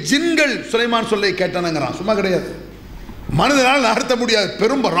நகர்த்தக்கூடிய ஜின்கள் சுலைமான் சொல்லை கேட்டானுங்கிறான். சும்மா கிடையாது, மனிதனால் நகர்த்த முடியாது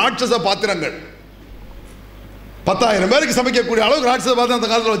பெரும் ராட்சச பாத்திரங்கள். 10,000 பேருக்கு சமைக்கக்கூடிய அளவுக்கு ராட்சச பாத்திரம்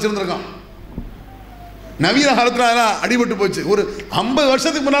அந்த காலத்தில் வச்சிருந்திருக்கான். நவீன காலத்தில் அடிபட்டு போச்சு. ஒரு 50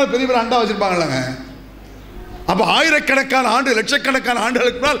 வருஷத்துக்கு முன்னால் பெரிய பெரிய அண்டா வச்சிருப்பாங்கல்லங்க. அப்போ ஆயிரக்கணக்கான ஆண்டு லட்சக்கணக்கான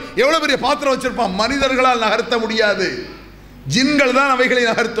ஆண்டுகளுக்கு முன்னால் எவ்வளோ பெரிய பாத்திரம் வச்சிருப்பான். மனிதர்களால் நகர்த்த முடியாது, ஜின்கள் தான் அவைகளை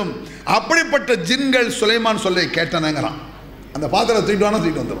நகர்த்தும். அப்படிப்பட்ட ஜின்கள் சுலைமான் சொல்லை கேட்டனங்கிறான். அந்த பாத்திரம்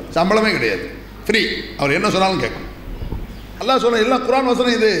தூக்கிட்டு வந்துடும், சம்பளமே கிடையாது, ஃப்ரீ. அவர் என்ன சொன்னாலும் கேட்கும். அல்லாஹ் சொல்ல எல்லாம் குர்ஆன்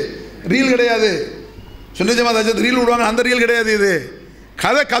வசனம், இது ரீல் கிடையாது. சுன்னத் ஜமாத் ரீல் விடுவாங்க, அந்த ரீல் கிடையாது. இது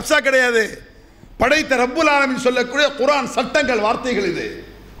கதை கப்சா கிடையாது. படைத்த ரப்புல் ஆலமீன் சொல்லக்கூடிய குர்ஆன் சட்டங்கள், வார்த்தைகள். இது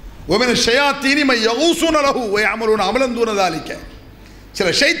ஒமின ஷயாத்தீனி மை யகூஸூன லஹு வ யஅமலூன அமலன் தூன ذلك. சில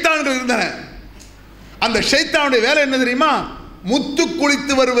ஷைத்தான்கள் இருந்தன. அந்த ஷைத்தானுடைய வேலை என்ன தெரியுமா? முத்து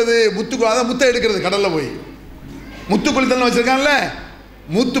குளித்து வருவது. அதான் முத்தை எடுக்கிறது. கடலில் போய் முத்து குளித்தல்னு வச்சுருக்காங்கல்ல,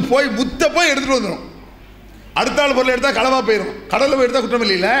 முத்தை போய் எடுத்துகிட்டு வந்துடும். அடுத்த ஆள் பொருள் எடுத்தால் களவாக போயிடும். கடலில் போய் எடுத்தால் குற்றம்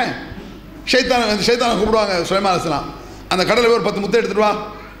இல்லைல்ல. ஷைத்தானை கூப்பிடுவாங்க சுலைமான் அலைஹிஸ்ஸலாம். அந்த கடலில் போய் ஒரு 10 முத்தை எடுத்துகிட்டு வா,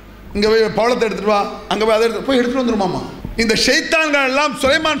 இங்கே போய் பவளத்தை எடுத்துகிட்டு வா, அங்கே போய் அதை எடுத்துகிட்டு வந்துருமாமா. இந்த ஷைத்தான்கள் எல்லாம்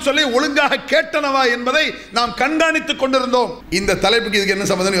சுலைமான் சொல்லி ஒழுங்காக கேட்டனவா என்பதை நாம் கண்காணித்துக் கொண்டிருந்தோம். இந்த தலைப்புக்கு இதுக்கு என்ன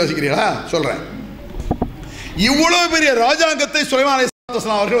சம்பந்தம் யோசிக்கிறீங்களா? சொல்றேன். இவ்வளவு பெரிய ராஜாங்கத்தை சுலைமான்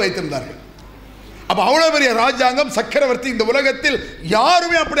அலைஹிஸ்ஸலாம் அவர்கள் வைத்திருந்தார்கள். அப்போ அவ்வளோ பெரிய ராஜாங்கம், சக்கரவர்த்தி இந்த உலகத்தில்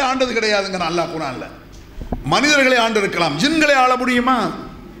யாருமே அப்படி ஆண்டது கிடையாதுங்க. அல்லாஹ் குர்ஆன்ல மனிதர்களை ஆண்டு இருக்கலாம், ஜின்களை ஆள முடியுமா?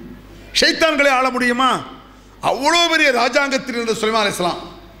 ஷைத்தான்களை ஆள முடியுமா? அவ்வளோ பெரிய ராஜாங்கத்தில் இருந்த சுலைமான் அலைஹிஸ்ஸலாம்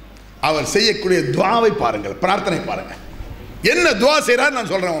அவர் செய்யக்கூடிய துஆவை பாருங்கள், பிரார்த்தனை பாருங்கள். என்ன துஆ செய்கிறார்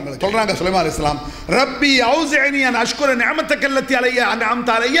நான் சொல்கிறேன் உங்களுக்கு. சொல்கிறாங்க சுலைமான் அலைஹிஸ்ஸலாம், ரப்பி அவுஸிஅனி அன் அஷ்குர நிஅமத்தக அல்லத்தி அலைய அன்அம்த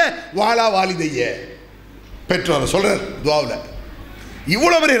அலைய வஅலா வாலிதைய. பெற்றோர் சொல்கிறார் துஆவில்.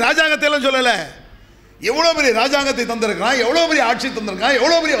 இவ்வளோ பெரிய ராஜாங்கத்தை எல்லாம் சொல்லலை, எவ்வளோ பெரிய ராஜாங்கத்தை தந்திருக்கான், எவ்வளோ பெரிய ஆட்சி தந்திருக்கான்,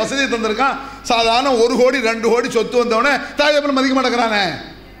 எவ்வளோ பெரிய வசதியை தந்திருக்கான். சாதாரண 1 கோடி 2 கோடி சொத்து வந்தவனே தாய் தப்பனை மதிக்க மாட்டேங்கிறானே.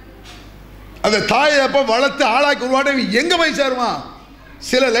 அந்த தாயை அப்போ வளர்த்து ஆளாக்கி உருவாட்ட எங்கே போய் சேருவான்?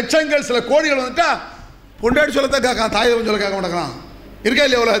 சில லட்சங்கள் சில கோடிகள் வந்துட்டா பொண்டாடி சொல்லத்தான் கேட்கான், தாய் தப்பன் சொல்ல கேட்க மாட்டேங்கிறான். இருக்கா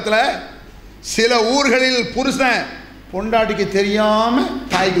இல்லையா உலகத்தில்? சில ஊர்களில் புருஷன் பொண்டாட்டிக்கு தெரியாமல்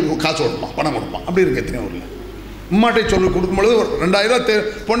தாய்க்கு காசு கொடுப்பான், பணம் கொடுப்பான். அப்படி இருக்கு எத்தனை ஊரில். உம்மாட்டை சொல்லி கொடுக்கும்பொழுது ஒரு 2000 ரூபா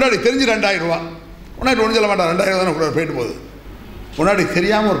பொண்டாடி தெரிஞ்சு 2000 ரூபா, பொண்டாட்டி ஒன்றும் சொல்ல மாட்டான், 2000 தானே கூட போயிட்டு போகுது. பொண்டாட்டி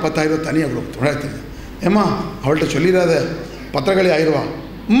தெரியாமல் ஒரு 10,000 ரூபா தனியாக கொடுக்கும். பொண்டாட்டி ஏம்மா அவள்கிட்ட சொல்லிடாத, பத்திரக்காளி ஆயிடுவா.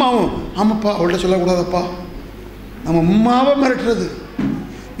 அம்மாவும் ஆமாப்பா அவள்கிட்ட சொல்லக்கூடாதப்பா. நம்ம அம்மாவை மிரட்டுறது.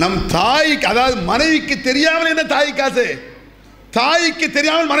 நம் தாய்க்கு, அதாவது மனைவிக்கு தெரியாமல் என்ன தாய் காசு, தாய்க்கு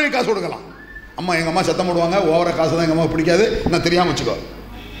தெரியாமல் மனைவி காசு கொடுக்கலாம். அம்மா எங்கள் அம்மா சத்தம் போடுவாங்க, ஓவர காசு தான் எங்கள் அம்மா பிடிக்காது, நான் தெரியாமல் வச்சுக்கோ.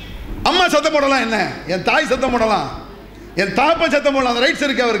 அம்மா சத்தம் போடலாம், என்ன என் தாய் சத்தம் போடலாம், என் தாப்பன் சத்தம் போடலாம், அந்த ரைட்ஸ்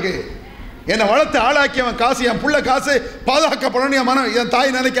இருக்கு அவருக்கு. என்னை வளர்த்து ஆளாக்கியவன் காசு, என் புள்ள காசு பாதுகாக்கப்படணும் என் மனம், என்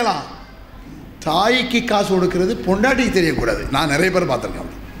தாய் நினைக்கலாம். தாய்க்கு காசு கொடுக்கறது பொண்டாட்டிக்கு தெரியக்கூடாது. நான் நிறைய பேர்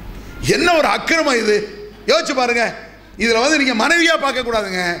பார்த்துருக்கேன். என்ன ஒரு அக்கிரமம் இது, யோசிச்சு பாருங்க. இதில் வந்து நீங்கள் மனைவியாக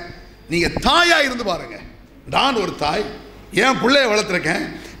பார்க்கக்கூடாதுங்க, நீங்கள் தாயாக இருந்து பாருங்க. நான் ஒரு தாய், என் பிள்ளைய வளர்த்துருக்கேன்,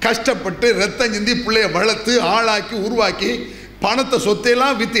 கஷ்டப்பட்டு ரத்தம் சிந்தி பிள்ளைய வளர்த்து ஆளாக்கி உருவாக்கி பணத்தை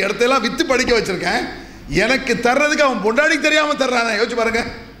சொத்தையெல்லாம் விற்று இடத்தையெல்லாம் விற்று படிக்க வச்சுருக்கேன். எனக்கு தர்றதுக்கு அவன் பொண்டாட்டிக்கு தெரியாமல் தர்றானே, யோசிச்சு பாருங்க.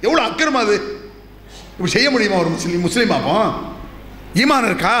 எவ்வளோ அக்கிரமம் அது. இப்படி செய்ய முடியுமா ஒரு முஸ்லீமாப்போம்? ஈமான்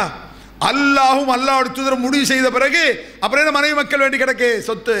இருக்கா? அல்லாஹும் அல்லாஹ்வோட தூதர் முடிவு செய்த பிறகு அப்புறம் என்ன மனைவி மக்கள் வேண்டி கிடக்கு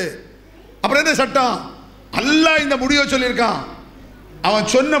சொத்து? அப்புறம் என்ன சட்டம்? அல்லாஹ் இந்த முடிவை சொல்லியிருக்கான்.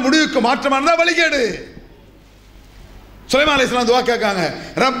 அவன் சொன்ன முடிவுக்கு மாற்றமா இருந்தா வழிகேடு. சுலைமான் அலைஹிஸ்ஸலாம் துஆ கேட்காங்க,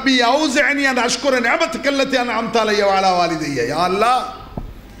 ரப்பி அவுஸிஅனி அன் அஷ்குர நிஅமத்தக அல்லத்தி அன்அம்த அலைய வஅலா வாலிதைய. யா அல்லாஹ்,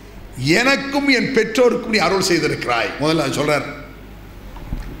 எனக்கும் என் பெற்றோருக்கும் நீ அருள் செய்திருக்கிறாய். முதல்ல சொல்றார்,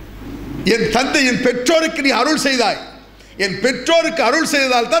 என் தந்தை என் பெற்றோருக்கு நீ அருள் செய்தாய். என் பெற்றோருக்கு அருள்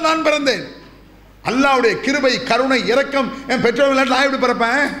செய்ததால் தான் நான் பிறந்தேன். அல்லாஹ்வுடைய கிருபை கருணை இரக்கம் என் பெற்றோர்கள் நான் எப்படி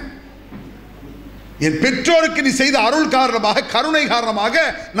பிறப்பேன்? என் பெற்றோருக்கு நீ செய்த அருள் காரணமாக கருணை காரணமாக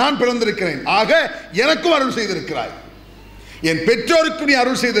நான் பிறந்திருக்கிறேன். ஆக எனக்கும் அருள் செய்திருக்கிறாய். என் பெற்றோருக்கு நீ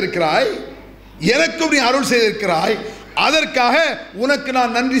அருள் செய்திருக்கிறாய், எனக்கும் நீ அருள் செய்திருக்கிறாய். அதற்காக உனக்கு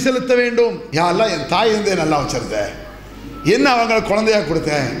நான் நன்றி செலுத்த வேண்டும். யா அல்லாஹ், என் தாய் இருந்தே நல்லா வச்சிருந்த, என்ன அவங்களை குழந்தையா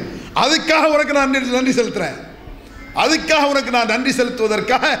கொடுத்த, அதுக்காக உனக்கு நான் நன்றி செலுத்துறேன். அதுக்காக உனக்கு நான் நன்றி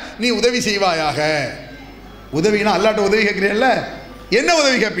செலுத்துவதற்காக நீ உதவி செய்வாயாக. உதவினா அல்லாட்ட உதவி கேட்குறீல்ல, என்ன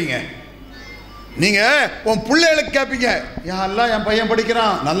உதவி கேட்பீங்க? நீங்கள் உன் பிள்ளைகளுக்கு கேட்பீங்க, யா அல்லாஹ் என் பையன்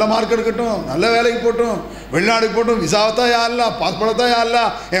படிக்கிறான், நல்ல மார்க் எடுக்கட்டும், நல்ல வேலைக்கு போட்டும், வெளிநாடுக்கு போட்டும், விசாவத்தா யா அல்லாஹ், பாஸ்போர்ட்டா யா அல்லாஹ்,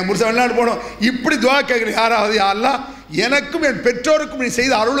 என் புருஷன் வெளிநாடு போகணும், இப்படி துவா கேட்குறேன். யாராவது யா அல்லாஹ் எனக்கும் என் பெற்றோருக்கும் நீ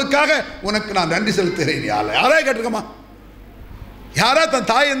செய்த அருளுக்காக உனக்கு நான் நன்றி செலுத்துகிறேன். யா அல்லாஹ், யாராவது கேட்டிருக்கமா? யாரா தன்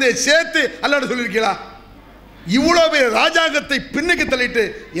தாய் எந்த சேர்த்து அல்லாட்ட சொல்லியிருக்கீங்களா? இவ்வளோ பெரிய ராஜாங்கத்தை பின்னுக்கு தள்ளிட்டு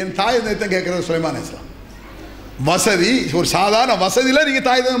என் தாய் எந்த கேட்குறது சுலைமான் அலைஹிஸ்ஸலாம். வசதி, ஒரு சாதாரண வசதியில் நீங்கள்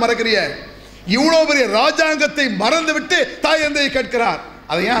தாய் எந்த மறக்கிறீங்க. இவ்வளோ பெரிய ராஜாங்கத்தை மறந்து விட்டு தாய் எந்தையை கேட்கிறார்.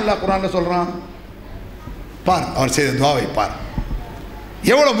 அதை ஏன் அல்லாஹ் குர்ஆன்ல சொல்றான்? பார், அவர் செய்த துஆவை பார்.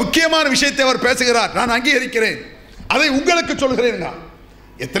 எவ்வளவு முக்கியமான விஷயத்தை அவர் பேசுகிறார். நான் அங்கீகரிக்கிறேன், அதை உங்களுக்கு சொல்கிறேன்.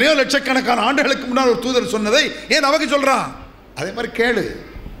 எத்தனையோ லட்சக்கணக்கான ஆண்டுகளுக்கு முன்னால் ஒரு தூதர் சொன்னதை ஏன் நமக்கு சொல்றான்? அதே மாதிரி கேளு,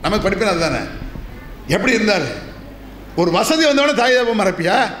 நமக்கு படிப்பின அதுதானே. எப்படி இருந்தார்? ஒரு வசதி வந்தவொடனே தாய் தகப்பனை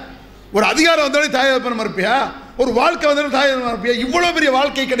மறப்பியா? ஒரு அதிகாரம் வந்தவொடனே தாய் தகப்பனை மறப்பியா? ஒரு வாழ்க்கை வந்தவொடனே தாய் தகப்பனை மறப்பியா? இவ்வளோ பெரிய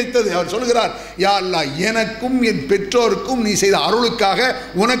வாழ்க்கை கிடைத்தது. அவர் சொல்கிறார், யா அல்லாஹ் எனக்கும் என் பெற்றோருக்கும் நீ செய்த அருளுக்காக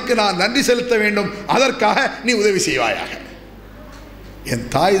உனக்கு நான் நன்றி செலுத்த வேண்டும், அதற்காக நீ உதவி செய்வாயாக. என்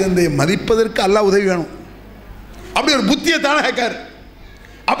தாய் தந்தையை மதிப்பதற்கு அல்லாஹ் உதவி வேணும். அப்படி ஒரு புத்தியை தானே கேட்கார்.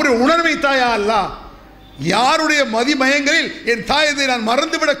 அப்படி உணர்வை தாயா அல்லாஹ், யாருடைய மதிமயங்களில் என் தாயத்தை நான்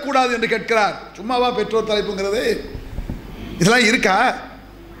மறந்துவிடக் கூடாது என்று கேட்கிறார். சும்மாவா பெற்றோர் தலைப்புங்கிறது? இதெல்லாம் இருக்கா?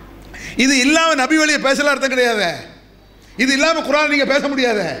 இது இல்லாமல் நபி வழியை பேசலாம் அர்த்தம் கிடையாது. இது இல்லாமல் குர்ஆன் நீங்கள் பேச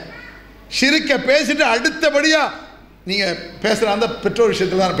முடியாது. ஷிர்க்க பேசிட்டு அடுத்தபடியாக நீங்கள் பேசுகிற அந்த பெற்றோர்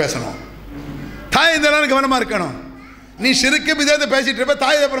விஷயத்தில் தான் பேசணும். தாய் இதெல்லாம் கவனமாக இருக்கணும். நீ ஷிர்க்கு விதத்தை பேசிட்டு இருப்ப,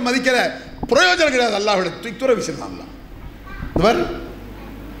 தாய் அப்புறம் மதிக்கிற பிரயோஜனம் கிடையாது. அல்லாஹ்வோட துறை விஷயம் தான். இவர்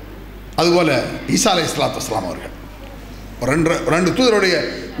அதுபோல் ஈசா அலைஹிஸ்ஸலாத்து வஸ்ஸலாம் அவர்கள் ரெண்டு தூதருடைய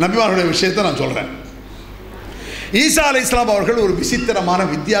நபிமார்களுடைய விஷயத்தை நான் சொல்கிறேன். ஈசா அலைஹிஸ்ஸலாம் அவர்கள் ஒரு விசித்திரமான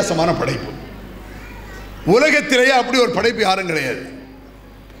வித்தியாசமான படைப்பு. உலகத்திலேயே அப்படி ஒரு படைப்பு யாரும் கிடையாது.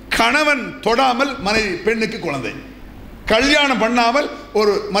 கணவன் தொடாமல் மனைவி பெண்ணுக்கு குழந்தை, கல்யாணம் பண்ணாமல்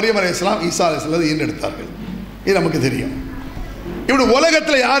ஒரு மரியம் அலைஹிஸ்ஸலாம் ஈசா அலைஹிஸ்ஸலாம் ஈண்டெடுத்தார்கள். இது நமக்கு தெரியும். இப்படி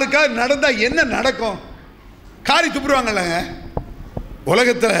உலகத்தில் யாருக்கா நடந்தால் என்ன நடக்கும்? காரி துப்பிடுவாங்கல்லங்க.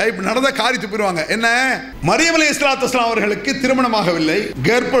 உலகத்தில் இப்படி நடந்தால் காரி துப்பிடுவாங்க. என்ன, மரியம் அலைஹிஸ்ஸலாத்து வஸ்ஸலாம் அவர்களுக்கு திருமணமாகவில்லை.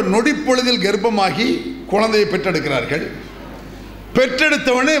 நொடிப்பொழுதில் கர்ப்பமாகி குழந்தையை பெற்றெடுக்கிறார்கள்.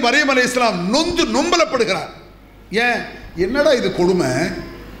 பெற்றெடுத்தவனே மரியம் அலைஹிஸ்ஸலாம் நொம்பலப்படுகிறார். ஏன், என்னடா இது கொடுமை,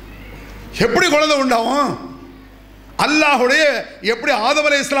 எப்படி குழந்தை உண்டாகும்? அல்லாஹுடைய எப்படி ஆதம்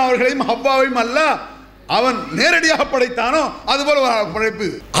அலைஹிஸ்ஸலாம் அவர்களையும் ஹவ்வாவையும் அல்லாஹ் அவன் நேரடியாக படைத்தானோ அதுபோல ஒரு படைப்பு.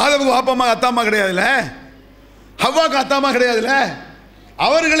 ஆதமுக்கு அப்பாமா அத்தாமா கிடையாதுல்ல, ஹவ்வாக்கு அத்தாமா கிடையாதுல்ல,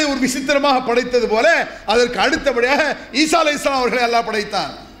 அவர்களை ஒரு விசித்திரமாக படைத்தது போல அதற்கு அடுத்தபடியாக ஈசா அலைஹிஸ்ஸலாம் அவர்களை அல்லாஹ்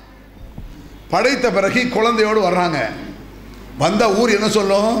படைத்தான். படைத்த பிறகு குழந்தையோடு வர்றாங்க. வந்த ஊர் என்ன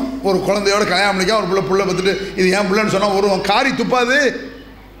சொல்லும்? ஒரு குழந்தையோட கல்யாணம் பண்ணிக்க ஒரு புள்ள பார்த்துட்டு இது ஏன் பிள்ளைன்னு சொன்னால் ஒரு காரி துப்பாது,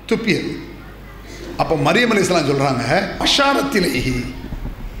 துப்பியது. அப்போ மரியம் அலைஹிஸ்ஸலாம் சொல்றாங்க, அஷாரத்திலேஹி,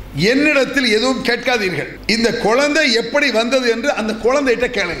 என்னிடத்தில் எதுவும் கேட்காதீர்கள், இந்த குழந்தை எப்படி வந்தது என்று அந்த குழந்தைகிட்ட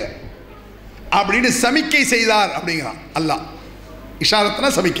கேளுங்க அப்படின்னு சமிக்கை செய்தார் அப்படிங்கிறான் அல்லாஹ். இஷாரத்னா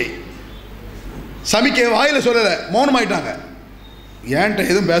சமிக்கை. சமிக்கை வாயில சொல்லல, மௌனமாயிட்டாங்க. ஏன்ட்ட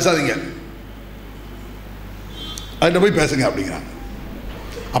எதுவும் பேசாதீங்க, அதுகிட்ட போய் பேசுங்க அப்படிங்கிறாங்க.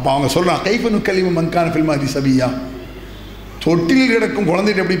 அப்போ அவங்க சொல்றான், கைஃபனு கலிம மன்கான ஃபில்மாதி சபியா, தொட்டில் கிடக்கும்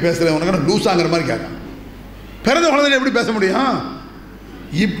குழந்தைகிட்ட எப்படி பேசுகிறேன், உனக்கு லூஸாங்கிற மாதிரி கேட்கான். பிறந்த குழந்தைகிட்ட எப்படி பேச முடியும்?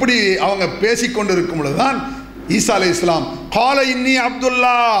 இப்படி அவங்க பேசிக்கொண்டு இருக்கும் பொழுதுதான் ஈசா அலைஹிஸ்ஸலாம் கால இன்னி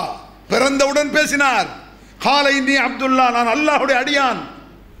அப்துல்லா, பிறந்தவுடன் பேசினார். கால இன்னி அப்துல்லா, நான் அல்லாஹ்வுடைய அடியான்.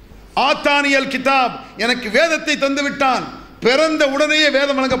 ஆத்தானியல் கிதாப், எனக்கு வேதத்தை தந்து விட்டான். பிறந்த உடனேயே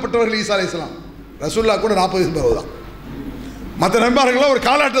வேதம் வழங்கப்பட்டவர்கள் ஈசா அலைஹிஸ்ஸலாம். ரசூல்லா கூட 40 பேர் தான், மற்ற நண்பர்கள்லாம் ஒரு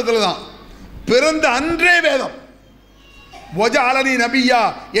காலகட்டத்தில் தான். பிறந்த அன்றே வேதம். வஜஅலனி நபியா,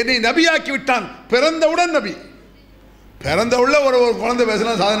 என்னை நபியாக்கி விட்டான். பிறந்தவுடன் நபி. பிறந்தவுள்ள ஒரு குழந்தை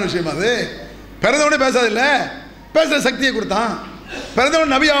பேசினா சாதாரண விஷயம் அது. பிறந்தவுடனே பேசாதில்ல, பேசுகிற சக்தியை கொடுத்தான்.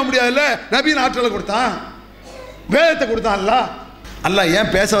 பிறந்தவுடன் நபி ஆக முடியாதுல்ல, நபியின் ஆற்றலை கொடுத்தான், வேதத்தை கொடுத்தான். அல்லாஹ்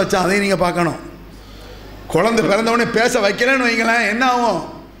ஏன் பேச வச்சான் அதையும் நீங்கள் பார்க்கணும். குழந்தை பிறந்தவுடனே பேச வைக்கலன்னு வைங்களேன், என்ன ஆகும்?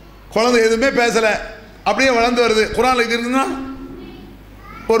 குழந்தை எதுவுமே பேசலை, அப்படியே வளர்ந்து வருது. குர்ஆன்ல இது இருக்குன்னா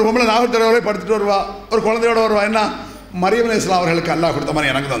ஒரு பொம்பளை நாகத்தோட படுத்துட்டு வருவா, ஒரு குழந்தையோட வருவா. என்ன, மரியம் அலைஹிஸ்ஸலாம் அவர்களுக்கு அல்லாஹ் கொடுத்த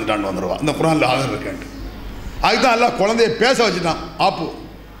மாதிரி எனக்கு தந்துட்டான்னு வந்துடுவா. இந்த குர்ஆன்ல ஆதர் இருக்கேன்ட்டு. அதுதான் அல்லாஹ் குழந்தைய பேச வச்சுட்டான். ஆப்பு,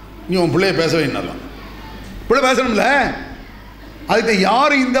 நீ உன் பிள்ளைய பேச வைனாலாம், பிள்ளை பேசணும்ல. அதுக்கு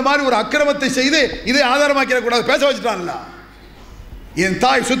யாரும் இந்த மாதிரி ஒரு அக்கிரமத்தை செய்து இதை ஆதாரமாக்கிடக்கூடாது, பேச வச்சுட்டான்ல. என்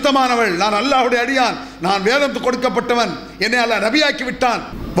தாய் சுத்தமானவள், நான் அல்லாஹ்வுடைய அடியான், நான் வேதத்துக்கு கொடுக்கப்பட்டவன், என்னை அல்லாஹ் நபியாக்கி விட்டான்.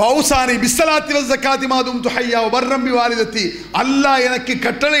 வௌசானி பிஸ்ஸலாத்தி வஸ்ஸகாத்தி மாதும் துஹையா வர்ரம்பி வாலிதத்தி, அல்லாஹ் எனக்கு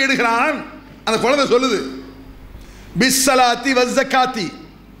கட்டளை இடுகிறான். அந்த குழந்தை சொல்லுது, பிஸ்ஸலாத்தி வஸ்ஸகாத்தி,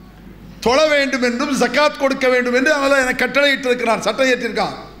 தொழ வேண்டும் என்றும் ஜகாத் கொடுக்க வேண்டும் என்று அல்லாஹ் எனக்கு கட்டளை இட்டிருக்கிறான், சட்டம்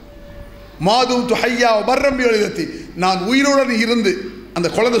ஏற்றிருக்கான். மாதும் துஹையா வர்ரம்பி வாலிதத்தி, நான் உயிருடன் இருந்து, அந்த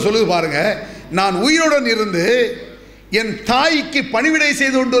குழந்தை சொல்லுது பாருங்க, நான் உயிருடன் இருந்து என் தாய்க்கு பணிவிடை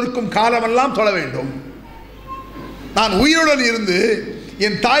செய்து கொண்டிருக்கும் காலமெல்லாம் தொழ வேண்டும். நான் உயிருடன் இருந்து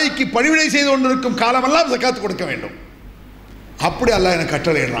என் தாய்க்கு பணிவிடை செய்து கொண்டிருக்கும் காலமெல்லாம் ஜகாத் கொடுக்க வேண்டும். அப்படி அல்லாஹ் எனக்கு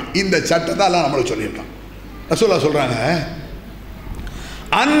கட்டளையிடுறான். இந்த சட்டத்தை அல்லாஹ் நம்மளுக்கு சொல்லியிருக்கான். ரசூலுல்லாஹ் சொல்றாங்க,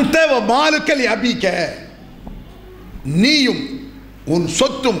 அந்த மாலுக்கல் அபிக்க, நீயும் உன்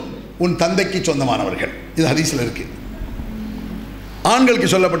சொத்தும் உன் தந்தைக்கு சொந்தமானவர்கள். இது ஹதீஸ்ல இருக்கு, ஆண்களுக்கு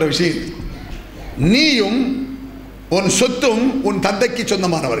சொல்லப்பட்ட விஷயம். நீயும் உன் சொத்தும் உன் தந்தைக்கு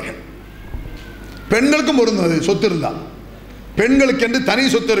சொந்தமானவர்கள். பெண்களுக்கும் பொருந்தது. சொத்து இருந்தால் பெண்களுக்கு என்று தனி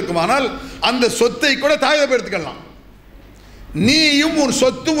சொத்து இருக்குமானால் அந்த சொத்தை கூட தாயை எடுத்துக்கலாம். நீயும் உன்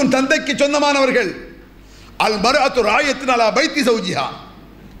சொத்தும் உன் தந்தைக்கு சொந்தமானவர்கள். அல் மர்அத்து ராயத்துன் அலா பைத்தி சௌஜிஹா,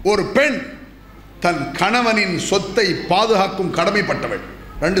 ஒரு பெண் தன் கணவனின் சொத்தை பாதுகாக்கும் கடமைப்பட்டவள்.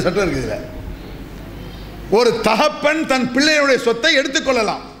 2 சட்டம் இருக்குது இதுல. ஒரு தகப்பன் தன் பிள்ளையுடைய சொத்தை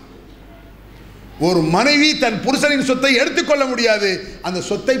எடுத்துக்கொள்ளலாம், ஒரு மனைவி தன் புருஷனின் சொத்தை எடுத்துக்கொள்ள முடியாது, அந்த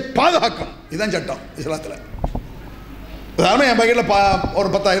சொத்தை பாதுகாக்கும். இதுதான் சட்டம் இஸ்லாத்தில். உதாரணம், என் பக்கெட்டில் ஒரு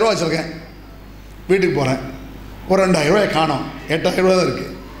 10,000 ரூபா வச்சுருக்கேன், வீட்டுக்கு போகிறேன், ஒரு 2,000 ரூபாய் காணோம், 8,000 ரூபா தான்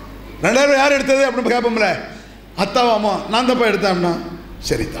இருக்குது. 2,000 ரூபாய் யார் எடுத்தது அப்படின்னு கேட்போம்ல, அத்தாவாமா நான் தப்பா எடுத்தேன்னா,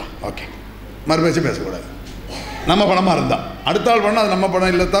 சரித்தா ஓகே, மறுபேச்சு பேசக்கூடாது. நம்ம பணமாக இருந்தால், அடுத்த ஆள் பண்ணால் அது நம்ம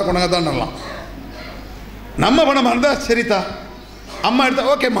பணம் இல்லைத்தா கொண்டாங்கத்தான். நம்ம பணமாக இருந்தால் சரித்தா, அம்மா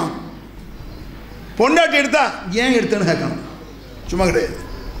எடுத்தா ஓகேம்மா. பொண்டாட்டி எடுத்தா ஏன் எடுத்தேன்னு கேட்கணும், சும்மா கிடையாது.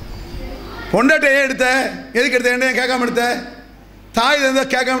 பொண்டாட்டி ஏன் எடுத்த, எதுக்கு எடுத்த, என்ன கேட்காம எடுத்த, தாய்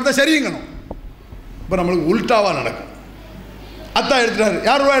இருந்தால் கேட்காம எடுத்தா சரிங்கணும். இப்போ நம்மளுக்கு உல்டாவாக நடக்கும். அத்தா எடுத்துட்டாரு,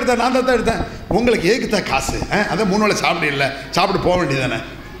 யார் ரூபா எடுத்தார்? நான் தான் எடுத்தேன். உங்களுக்கு எதுக்கு தான் காசு? அதை 3 வேளை சாப்பிட இல்லை, சாப்பிட்டு போக வேண்டியது தானே.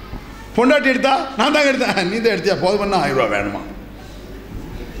 பொண்டாட்டி எடுத்தா நான் தாங்க எடுத்தேன். நீ தான் எடுத்தியா, போதுமன்னா 1000 ரூபா வேணுமா?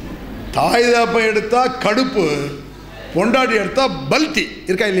 தாய் தாப்பை எடுத்தா கடுப்பு, பொண்டாட்டி எடுத்தா பல்ட்டி.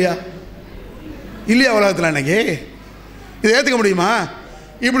 இருக்கா இல்லையா? இல்லையா உலகத்தில் இன்னைக்கு? இதை ஏற்றுக்க முடியுமா?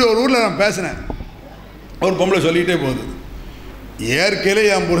 இப்படி ஒரு ஊரில் நான் பேசினேன். ஒரு பொம்பளை சொல்லிக்கிட்டே போகுது, ஏற்கனவே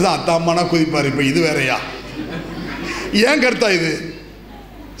என் புருஷன் அத்தா அம்மானா குதிப்பார், இப்போ இது வேறையா? ஏன் கருத்தா இது?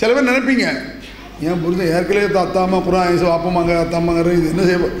 சில பேர் நினைப்பீங்க, என் புருஷன் ஏற்கனவே அத்தா அம்மா குரான் அப்பமாங்க அத்தா அம்மாங்க, இது என்ன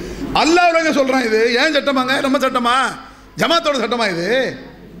செய்ய அல்லாஹ்வுலங்க சொல்கிறான். இது ஏன் சட்டமாங்க? நம்ம சட்டமா? ஜமாத்தோட சட்டமா? இது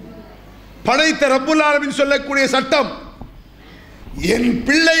படைத்த ரப்புல் ஆலமீன் சொல்லக்கூடிய சட்டம். என்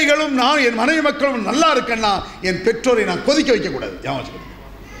பிள்ளைகளும் நான் என் மனைவி மக்களும் நல்லா இருக்கேன்னா என் பெற்றோரை நான் கொதிக்க வைக்கக்கூடாது.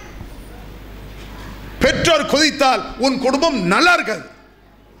 பெற்றோர் கொதித்தால் உன் குடும்பம் நல்லா இருக்காது.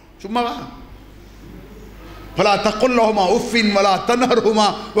 சும்மாவா? ஃபலா தகுல் லஹுமா உஃபின் வலா தன்ஹர்ஹுமா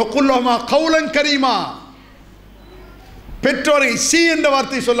வகுல் லஹுமா கௌலன் கரீமா. பெற்றோரை சி என்ற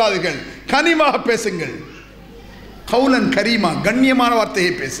வார்த்தை சொல்லாதீர்கள், கனிமாக பேசுங்கள். கௌலன் கரீமா, கண்ணியமான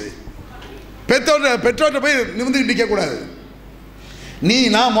வார்த்தையை பேசு. பெற்றோர்கிட்ட போய் நிமிர்ந்துக்கிட்டு நிற்கக்கூடாது. நீ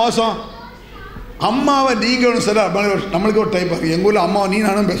நான் மோசம், அம்மாவை நீங்கள் ஒன்று சொல்ல. நம்மளுக்கு ஒரு டைப் ஆகும். எங்கள் ஊரில் அம்மாவை நீ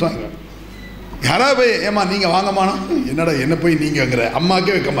நானும் பேசுவாங்க. யாராவது போய் ஏம்மா நீங்கள் வாங்கம்மானா, என்னடா என்ன போய் நீங்கங்கிற,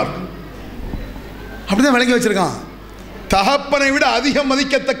 அம்மாக்கே வைக்கமா இருக்கும். அப்படிதான் விளங்கி வச்சிருக்கான். தகப்பனை விட அதிகம்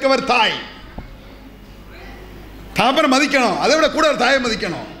மதிக்கத்தக்கவர் தாய். தகப்பனை மதிக்கணும், அதை விட கூட தாயை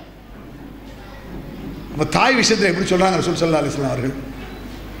மதிக்கணும். நம்ம தாய் விஷயத்தில் எப்படி சொல்கிறாங்க ரசூல் ஸல்லல்லாஹு அலைஹி வஸல்லம் அவர்கள்?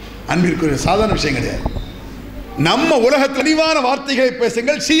 அன்பிற்குரிய சாதாரண விஷயம் கிடையாது. நம்ம உலகத்தில் தெளிவான வார்த்தைகளை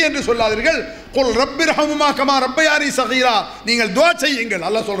பேசுங்கள், சி என்று சொல்லாதீர்கள். குல் ரப்பிர்ஹமுமா கமா ரப்பயானி ஸகீரா. நீங்கள் துஆ செய்யுங்கள்.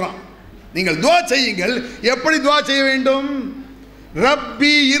 அல்லாஹ் சொல்றான், நீங்கள் துஆ செய்யுங்கள். எப்படி துஆ செய்ய வேண்டும்?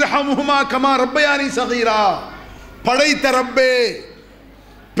 ரப்பி இர்ஹமுஹுமா கமா ரப்பயானி ஸகீரா. படைத்த ரப்பே,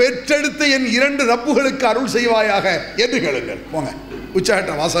 பெற்றெடுத்த என் 2 ரப்புகளுக்கு அருள் செய்வாயாக என்று கேளுங்கள். போங்க,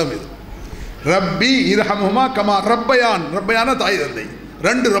 உச்சகட்ட வாசகம் இது. ரப்பி இர்ஹமுஹுமா கமா ரப்பயான். ரப்பயான தாய் தந்தை,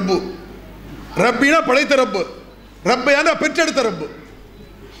 2 ரப்பு. ரப்பினா படைத்த ரப்பு, ரப்பையான பெற்றெடுத்த ரப்பு.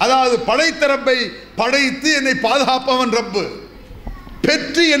 அதாவது படைத்த ரப்பை படைத்து என்னை பாதுகாப்பவன் ரப்பு,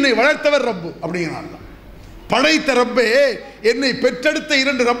 பெற்று என்னை வளர்த்தவர் ரப்பு அப்படிங்கிறான். படைத்த ரப்பே, என்னை பெற்றெடுத்த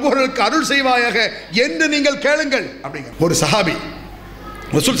 2 ரப்புகளுக்கு அருள் செய்வாயாக என்று நீங்கள் கேளுங்கள் அப்படிங்கிற ஒரு சஹாபி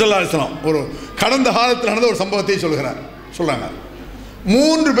ரசூல் ஸல்லல்லாஹு அலைஹி வஸல்லம் ஒரு கடந்த காலத்தில் நடந்த ஒரு சம்பவத்தை சொல்றாங்க.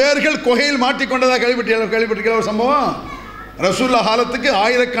 3 பேர்கள் குகையில் மாட்டிக்கொண்டதாக கேள்விப்பட்டிருக்கிற ஒரு சம்பவம் ரசூலுல்லாஹ் காலத்துக்கு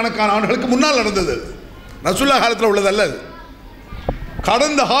ஆயிரக்கணக்கான ஆண்டுகளுக்கு முன்னால் நடந்தது. ரசூலுல்லாஹ் காலத்தில் உள்ளதல்ல.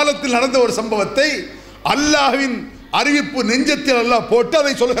 கடந்த காலத்தில் நடந்த ஒரு சம்பவத்தை அல்லாஹ்வின் அறிவிப்பு நெஞ்சத்தில் அல்லாஹ் போட்டு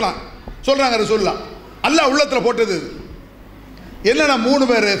அதை சொல்றாங்க ரசூலுல்லாஹ். அல்லாஹ் உள்ளத்தில் போட்டது. என்னன்னா 3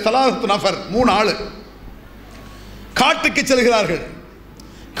 பேர், ஸலாத்து நஃபர், 3 ஆளு காட்டுக்கு செல்கிறார்கள்.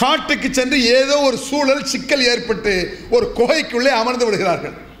 காட்டுக்கு சென்று ஏதோ ஒரு சூழல் சிக்கல் ஏற்பட்டு ஒரு குகைக்குள்ளே அமர்ந்து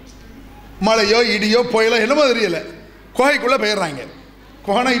விடுகிறார்கள். மழையோ இடியோ புயலோ என்னமோ தெரியல, குகைக்குள்ளே போயிடுறாங்க.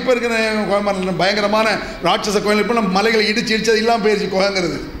 குகைனா இப்போ இருக்கிற பயங்கரமான ராட்சச கோயில், இப்போ நம்ம மலைகளை இடிச்சு இடிச்சது இல்லாமல் போயிடுச்சு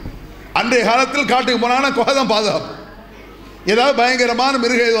குகைங்கிறது. அன்றைய காலத்தில் காட்டுக்கு போனாங்கன்னா குகை தான் பாதுகாப்பு. ஏதாவது பயங்கரமான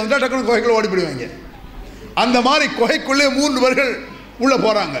மிருகம் இது வந்துட்டால் டக்குனு குகைக்குள்ளே ஓடி போயிடுவாங்க. அந்த மாதிரி குகைக்குள்ளே 3 பேர்கள் உள்ளே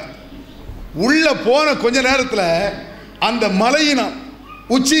போகிறாங்க. உள்ளே போன கொஞ்ச நேரத்தில் அந்த மலையின்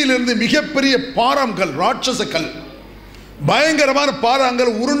உச்சியிலிருந்து மிகப்பெரிய பாறாங்கல், ராட்சச கல், பயங்கரமான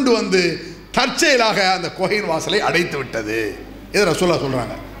பாறாங்கல் உருண்டு வந்து தற்செயலாக அந்த குகையின் வாசலை அடைத்து விட்டது. இது ரசூலுல்லாஹ்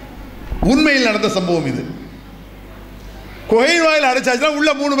சொல்றாங்க. உண்மையில் நடந்த சம்பவம் இது. குகையின் வாயில் அடைச்சாச்சுன்னா உள்ள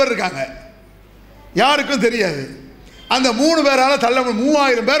 3 பேர் இருக்காங்க, யாருக்கும் தெரியாது. அந்த 3 பேரால் தள்ள முடியும்.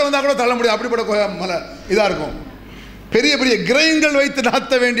 3000 பேர் வந்தால் கூட தள்ள முடியும். அப்படிப்பட்ட குகை மலை இதாக இருக்கும். பெரிய பெரிய கிரைன்கள் வைத்து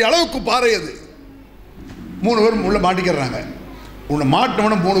நடத்த வேண்டிய அளவுக்கு பாறை அது. 3 பேரும் உள்ள மாட்டிக்கிறாங்க. உன்னை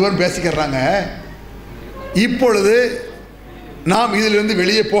மாட்டோம்னா 3 பேரும் பேசிக்கிறாங்க. இப்பொழுது நாம் இதிலிருந்து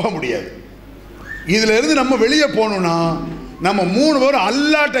வெளியே போக முடியாது. இதிலிருந்து நம்ம வெளியே போகணும்னா நம்ம 3 பேரும்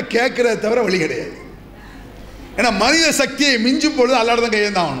அல்லாட்ட கேட்கறத தவிர வழி கிடையாது. ஏன்னா மனித சக்தியை மிஞ்சும் பொழுது அல்லாட்ட தான்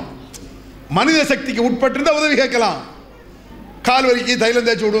கையெழுந்தாகணும். மனித சக்திக்கு உட்பட்டிருந்தால் உதவி கேட்கலாம். கால் வலிக்கு தைலம்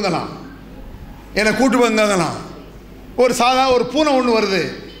தேய்ச்சி விடுங்கலாம், என்னை கூட்டு வந்தாங்கலாம். ஒரு பூனை ஒன்று வருது,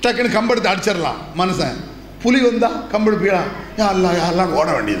 டக்குன்னு கம்பெடுத்து அடிச்சிடலாம் மனுஷன். புலி வந்தா கம்பெடுப்பீங்களா? யாரெல்லாம் ஓட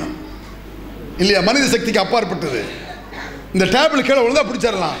வேண்டியதான் இல்லையா? மனித சக்திக்கு அப்பாற்பட்டது. இந்த டேபிள் கீழே விழுந்தா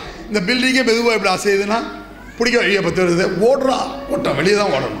பிடிச்சிடலாம். இந்த பில்டிங்கே மெதுவாக இப்படி அசையுதுன்னா பிடிக்க வெளியே 10 வருது, ஓட்டம் வெளியே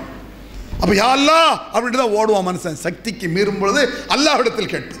தான் ஓடணும். அப்போ யாரெல்லாம் அப்படின்ட்டு தான் ஓடுவான் மனுஷன். சக்திக்கு மீறும் பொழுது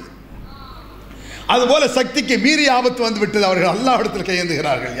அல்லாஹ்விடத்தில் கேட்டு, அதுபோல சக்திக்கு மீறி ஆபத்து வந்து விட்டது. அவர்கள் அல்லாஹ்விடத்தில்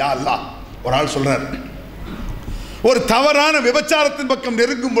கையேந்துகிறார்கள். யா அல்லாஹ். ஒரு ஆள் சொல்றார், ஒரு தவறான விபச்சாரத்தின் பக்கம்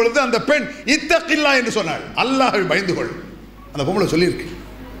நெருங்கும் பொழுது அந்த பெண் இத்தகில்லா என்று சொன்னாள், அல்லாஹ்வை பயந்து கொள். அந்த பொம்பளை சொல்லியிருக்கு.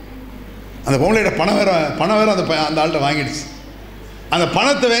 அந்த பொம்பளையோட பணம் வேற அந்த ஆள்கிட்ட வாங்கிடுச்சு. அந்த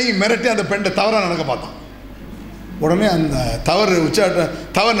பணத்தை வாங்கி மிரட்டி அந்த பெண்ணை தவறாக நடக்க பார்த்தான். உடனே அந்த தவறு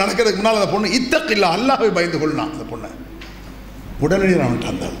நடக்கிறதுக்கு முன்னால் அந்த பொண்ணு இத்தகில்லா, அல்லாஹ்வை பயந்து கொள்னா அந்த பொண்ணை உடனடியாக அவன்கிட்ட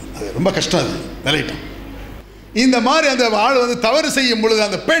அந்த அது ரொம்ப கஷ்டம், அது விளையிட்டான். இந்த மாதிரி அந்த ஆள் வந்து தவறு செய்யும் பொழுது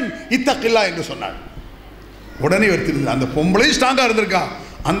அந்த பெண் இத்தகில்லா என்று சொன்னாள். உடனே எடுத்துருந்து அந்த பொம்பளையும் ஸ்ட்ராங்காக இருந்திருக்கா,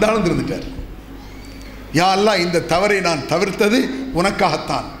 அந்த ஆளும் இருந்துட்டார். யா அல்லாஹ், இந்த தவறை நான் தவிர்த்தது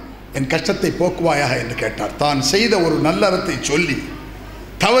உனக்காகத்தான், என் கஷ்டத்தை போக்குவாயாக என்று கேட்டார். தான் செய்த ஒரு நல்லறத்தை சொல்லி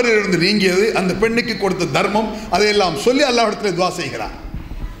தவறிலிருந்து நீங்கியது, அந்த பெண்ணுக்கு கொடுத்த தர்மம், அதையெல்லாம் சொல்லி அல்லாஹ்விடத்தில் துவா செய்கிறார்.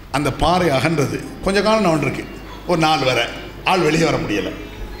 அந்த பாறை அகன்றது. கொஞ்ச காலம் நான் இருக்கு, ஒரு நாள் வரை ஆள் வெளியே வர முடியலை.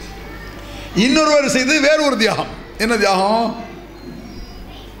 இன்னொருவர் செய்து வேறு ஒரு தியாகம். என்ன தியாகம்?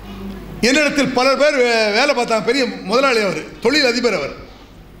 என்னிடத்தில் பல பேர் வேலை பார்த்தாங்க. பெரிய முதலாளி அவர், தொழில் அதிபர் அவர்.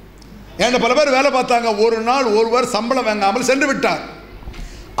 என்கிட்ட பல பேர் வேலை பார்த்தாங்க. ஒரு நாள் ஒருவர் சம்பளம் வாங்காமல் சென்று விட்டார்.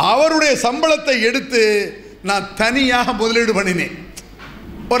 அவருடைய சம்பளத்தை எடுத்து நான் தனியாக முதலீடு பண்ணினேன்.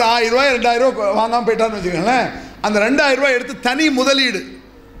 ஒரு 1000 ரூபாய் 2000 ரூபாய் வாங்காமல் போயிட்டான்னு வச்சுக்கோங்களேன். அந்த 2000 ரூபாய் எடுத்து தனி முதலீடு,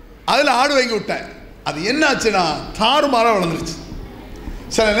 அதில் ஆடு வாங்கி விட்டேன். அது என்ன ஆச்சுன்னா தாறுமாறாக வளர்ந்துருச்சு.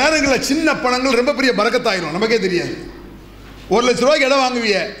 சில நேரங்களில் சின்ன பணங்கள் ரொம்ப பெரிய பறக்கத்தாயிரும், நமக்கே தெரியாது. 1 லட்ச ரூபாய்க்கு இடம்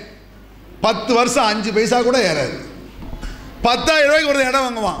வாங்குவிய, 10 வருஷம் 5 பைசா கூட ஏறாது. 10,000 ரூபாய்க்கு ஒரு இடம்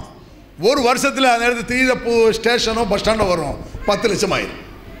வாங்குவான், ஒரு வருஷத்தில் அந்த இடத்துல தீரப்பூ ஸ்டேஷனோ பஸ் ஸ்டாண்டோ வரும், 10 லட்சம் ஆயிரும்.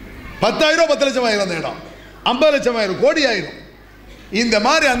 10,000 ரூபா 10 லட்சம் ஆயிரும். அந்த இடம் 50 லட்சம் ஆயிரும், கோடி ஆயிரும். இந்த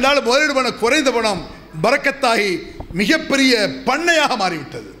மாதிரி அந்த ஆள் முதலீடு பண்ண குறைந்த பணம் பறக்கத்தாகி மிகப்பெரிய பண்ணையாக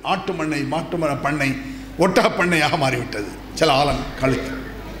மாறிவிட்டது. ஆட்டு பண்ணை, மாட்டு பண்ணை, ஒட்டக பண்ணையாக மாறிவிட்டது சில ஆலம் கழித்து.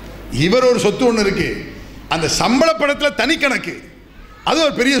 இவர் ஒரு சொத்து ஒன்று இருக்கு, அந்த சம்பள பணத்தில் தனி கணக்கு, அது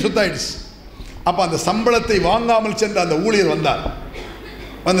ஒரு பெரிய சொத்தாயிடுச்சு. அப்போ அந்த சம்பளத்தை வாங்காமல் சென்ற அந்த ஊழியர் வந்தார்.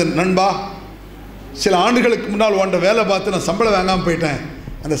 வந்து, நண்பா, சில ஆண்டுகளுக்கு முன்னால் உன்ட வேலை பார்த்து நான் சம்பளம் வாங்காமல் போயிட்டேன்,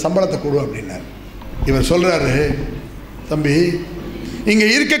 அந்த சம்பளத்தை கொடு அப்படின்னார். இவர் சொல்கிறாரு, தம்பி, இங்கே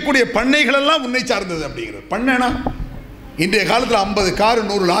இருக்கக்கூடிய பண்ணைகளெல்லாம் உன்னை சார்ந்தது அப்படிங்கிறது. பண்ணைனா இன்றைய காலத்தில் 50 கார்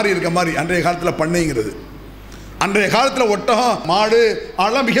 100 லாரி இருக்க மாதிரி அன்றைய காலத்தில் பண்ணைங்கிறது. அன்றைய காலத்தில் ஒட்டகம், மாடு,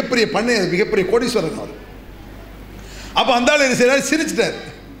 அதெல்லாம் மிகப்பெரிய பண்ணை, மிகப்பெரிய கோடீஸ்வரன் அவர். அப்போ அந்த ஆள் சிரிச்சிட்டார்.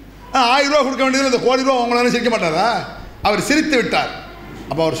 1000 ரூபா கொடுக்க வேண்டியது இந்த கோடி ரூபா அவங்களால சிரிக்க மாட்டாரா? அவர் சிரித்து விட்டார்.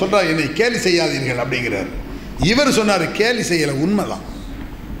 அப்போ அவர் சொல்கிறார், என்னை கேலி செய்யாதீர்கள் அப்படிங்கிறார். இவர் சொன்னார், கேலி செய்யலை, உண்மைதான்.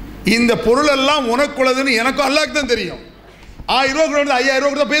 இந்த பொருளெல்லாம் உனக்குள்ளதுன்னு எனக்கும் அல்லாஹ்க்கு தான் தெரியும். 1000 ரூபா கொடுத்து 5000 ரூபா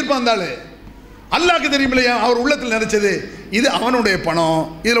கொடுத்தா போயிருப்பான் அந்த ஆள். அல்லாஹ்க்கு தெரியும் இல்லையா? அவர் உள்ளத்தில் நினைச்சது இது அவனுடைய பணம்,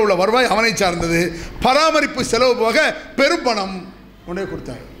 இதில் உள்ள வருவாய் அவனை சார்ந்தது, பராமரிப்பு செலவு போக பெரும் பணம் உடனே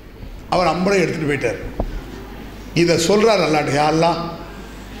கொடுத்தார். அவர் அம்பளை எடுத்துகிட்டு போயிட்டார். இதை சொல்கிறார் அல்லாஹ், யா அல்லாஹ்,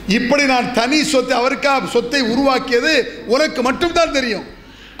 இப்படி நான் தனி சொத்தை, அவருக்காக சொத்தை உருவாக்கியது உனக்கு மட்டும்தான் தெரியும்,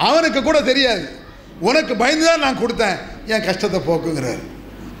 அவனுக்கு கூட தெரியாது. உனக்கு பயந்துதான் நான் கொடுத்தேன், என் கஷ்டத்தை போக்குங்கிறார்.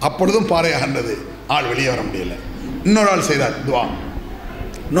 அப்பொழுதும் பாறையாகின்றது, ஆள் வெளியே வர முடியல. இன்னொரு ஆள் செய்தார் துவா.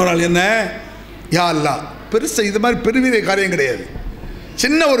 இன்னொரு ஆள் என்ன, யா அல்லாஹ், பெருசு இது மாதிரி பெருவித காரியம் கிடையாது,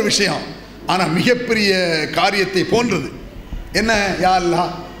 சின்ன ஒரு விஷயம், ஆனால் மிகப்பெரிய காரியத்தை போன்றது. என்ன, யா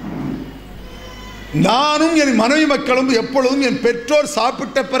அல்லாஹ், நானும் என் மனைவி மக்களும் எப்பொழுதும் என் பெற்றோர்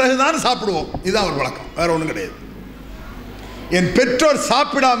சாப்பிட்ட பிறகுதான் சாப்பிடுவோம். இதுதான் ஒரு வழக்கம், வேற ஒன்றும் கிடையாது. என் பெற்றோர்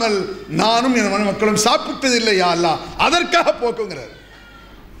சாப்பிடாமல் நானும் என் மனைவி மக்களும் சாப்பிட்டதில்லை யா அல்லாஹ், அதற்காக போக்குங்கிறார்.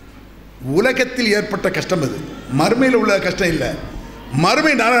 உலகத்தில் ஏற்பட்ட கஷ்டம் அது, மறுமையில் உள்ள கஷ்டம் இல்லை.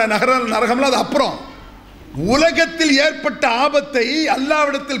 மறுமை நரகம்லாம் அது அப்புறம். உலகத்தில் ஏற்பட்ட ஆபத்தை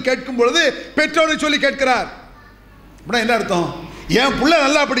அல்லாஹ்விடத்தில் கேட்கும் பொழுது பெற்றோரை சொல்லி கேட்கிறார். அப்படின்னா என்ன அர்த்தம்? என் பிள்ளை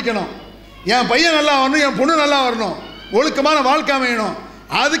நல்லா படிக்கணும், என் பையன் நல்லா வரணும், என் பொண்ணு நல்லா வரணும், ஒழுக்கமான வாழ்க்கை அமையணும்,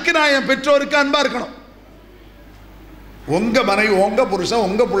 அதுக்கு நான் என் பெற்றோருக்கு அன்பா இருக்கணும். உங்க மனைவி, உங்க புருஷன்,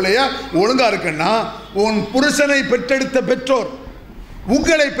 உங்க பிள்ளைய ஒழுங்கா இருக்குன்னா, உன் புருஷனை பெற்றெடுத்த பெற்றோர்,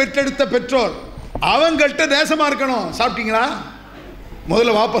 உங்களை பெற்றெடுத்த பெற்றோர், அவங்கள்ட்ட நேசமா இருக்கணும். சாப்பிட்டீங்களா?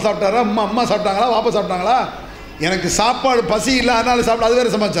 முதல்ல வாப்பா சாப்பிட்டாரா, அம்மா சாப்பிட்டாங்களா, வாப்பா சாப்பிட்டாங்களா? எனக்கு சாப்பாடு பசி இல்லை அதனால சாப்பிட, அது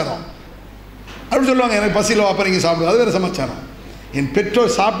வேறு சமாச்சாரம். அப்படின்னு சொல்லுவாங்க, எனக்கு பசியில் வாப்பா நீங்கள் சாப்பிடுவது, அது வேறு சமாச்சாரம். என்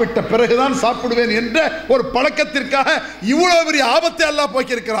பெற்றோர் சாப்பிட்ட பிறகுதான் சாப்பிடுவேன் என்ற ஒரு பழக்கத்திற்காக இவ்வளோ பெரிய ஆபத்தை எல்லாம்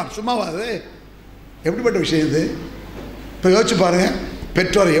போக்கியிருக்கிறான். சும்மாவா அது? எப்படிப்பட்ட விஷயம் இது? இப்போ யோசிச்சு பாருங்க,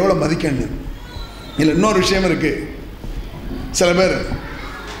 பெற்றோரை எவ்வளோ மதிக்கணும். இல்லை, இன்னொரு விஷயம் இருக்கு. சில பேர்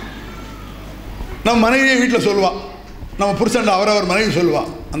நம்ம மனைவியை வீட்டில் சொல்லுவாள், நம்ம புருஷன்ட அவரவர் மனைவி சொல்லுவாள்,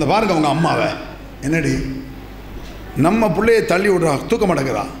 அந்த பாருங்க அவங்க அம்மாவை, என்னடி நம்ம பிள்ளையை தள்ளி விடுறா, தூக்க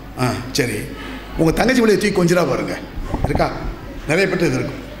மாட்டேங்கிறா, சரி உங்கள் தங்கச்சி பிள்ளையை தூக்கி கொஞ்சிரா பாருங்க, இருக்கா? நிறைய பேர் இது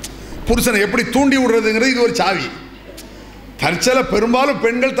இருக்கும். புருஷனை எப்படி தூண்டி விடுறதுங்கிறது இது ஒரு சாவி. தற்செயல பெரும்பாலும்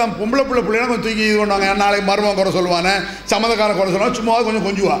பெண்கள் தான் பொம்பளை பிள்ளைனா கொஞ்சம் தூக்கி இது பண்ணுவாங்க. நாளைக்கு மருமகன் குறை சொல்லுவானே, சம்மந்தக்காரன் குறை சொல்லுவான், சும்மா கொஞ்சம்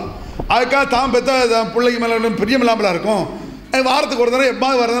கொஞ்சுவா. அதுக்காக தான் பெற்ற பிள்ளைக்கு மேலே பிரியமில்லாமலாம் இருக்கும். வாரத்துக்கு ஒரு தடவை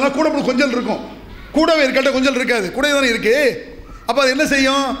எப்பாவது வரதுனால கூட கொஞ்சல் இருக்கும். கூடவே இருக்கட்ட கொஞ்சல் இருக்காது, கூடவே தானே இருக்கு. அப்போ அது என்ன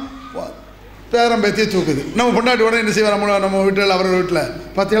செய்யும், பேரம் பேத்தியை தூக்குது. நம்ம பொண்டாட்டி உடனே என்ன செய்வார், நம்ம வீட்டில் அவரோட வீட்டில்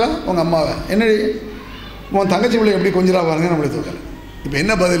பார்த்தீங்களா உங்கள் அம்மாவை என்னடி உன் தங்கச்சி பிள்ளை எப்படி கொஞ்சிரா பாருங்க, நம்மளை தூக்கலை. இப்போ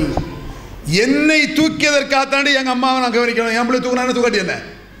என்ன பதில், என்னை தூக்கியதற்காகத்தாண்டி எங்கள் அம்மாவை நான் கவனிக்கணும், என் பிள்ளை தூக்கினா தூக்காட்டி என்ன,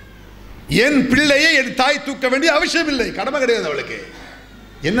 என் பிள்ளையை என் தாய் தூக்க வேண்டிய அவசியம் இல்லை, கடமை கிடையாது அவளுக்கு.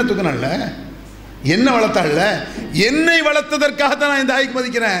 என்ன தூக்கினால, என்ன வளர்த்தாள்ல, என்னை வளர்த்ததற்காகத்தான் நான் இந்த தாய்க்கு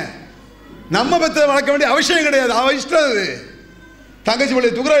மதிக்கிறேன். நம்ம பற்றி வளர்க்க வேண்டிய அவசியம் கிடையாது, அவ இஷ்டம் அது. தங்கச்சி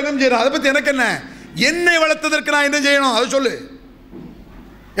பிள்ளையை தூக்குறா என்ன செய்யணும், அதை பற்றி எனக்கு என்ன, என்னை வளர்த்ததற்கு நான் என்ன செய்யணும் அதை சொல்லு,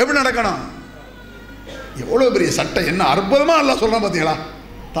 எப்படி நடக்கணும். எவ்வளோ பெரிய சட்டம், என்ன அற்புதமாக எல்லாம் சொல்கிறான் பார்த்தீங்களா.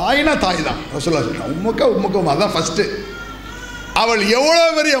 தாய்னா தாய் தான், ரசூலுல்லாஹ் சொல்கிறான். உம்முக்கும் அதான் ஃபஸ்ட்டு. அவள் எவ்வளோ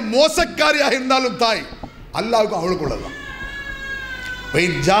பெரிய மோசக்காரியாக இருந்தாலும் தாய், அல்லாவுக்கும் அவளுக்கு உள்ளதான்.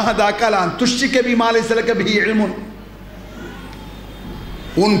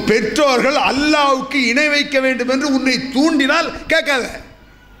 உன் பெற்றோர்கள் அல்லாவுக்கு இணை வைக்க வேண்டும் என்று உன்னை தூண்டினால் கேட்காத,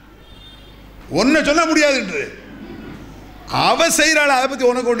 ஒன்ன சொல்ல முடியாது என்று அவ செய்கிறாள். அதை பற்றி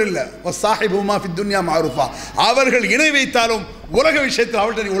உனக்கு ஒன்றும் இல்லை. சாஹிபுமா ஃபி துன்யா மாருஃபா, அவர்கள் இணை வைத்தாலும் உலக விஷயத்தில்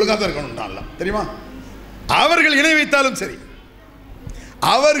அவள்கிட்ட நீ ஒழுங்காக தான் இருக்கணும் தெரியுமா. அவர்கள் இணை வைத்தாலும் சரி,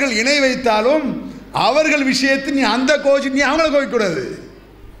 அவர்கள் இணை வைத்தாலும் அவர்கள் விஷயத்தில் நீ அந்த கோச்சு நீ அவங்கள கோவிக்கூடாது,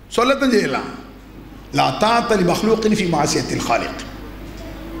 சொல்லத்தான் செய்யலாம். லா தாத்தலி மஹ்லூக்கின் ஃபி மாசியத்தில் காலிக்,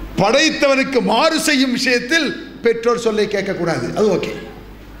 படைத்தவனுக்கு மாறு செய்யும் விஷயத்தில் பெற்றோர் சொல்லை கேட்கக்கூடாது. அது ஓகே,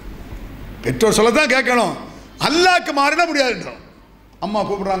 பெற்றோர் சொல்லத்தான் கேட்கணும். அல்லாஹ்க்கு மாறினா முடியாதுன்றோம். அம்மா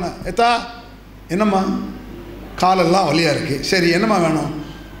கூப்பிடுறாங்க, ஏத்தா என்னம்மா காலெல்லாம் வலியாக இருக்குது, சரி என்னம்மா வேணும்,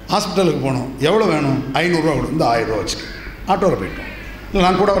 ஹாஸ்பிட்டலுக்கு போகணும், எவ்வளோ வேணும், 500 ரூபா கொடு, இந்த 1000 ரூபா வச்சுக்க, ஆட்டோவில் போயிட்டோம். இல்லை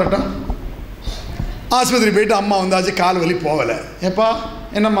நான் கூட வரட்டா. ஆஸ்பத்திரி போயிட்டு அம்மா வந்தாச்சு, கால் வலி போகலை. எப்பா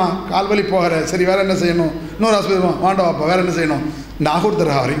என்னம்மா கால் வலி போகிற, சரி வேறு என்ன செய்யணும், இன்னொரு ஆஸ்பத்திரி வாண்டவாப்பா, வேறு என்ன செய்யணும், நாகூர்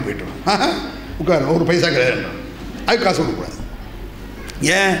தர்கா வரைக்கும் போயிட்டோம், உட்கார், ஒரு பைசா கிடையாது, அதுக்கு காசு கொடுக்கக்கூடாது.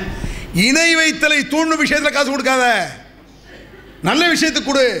 ஏன், இணை வைத்தலை தூண்டும் விஷயத்தில் காசு கொடுக்காத, நல்ல விஷயத்துக்கு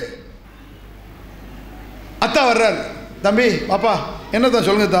கொடு. அத்தா வர்றார், தம்பி பாப்பா என்னத்தான்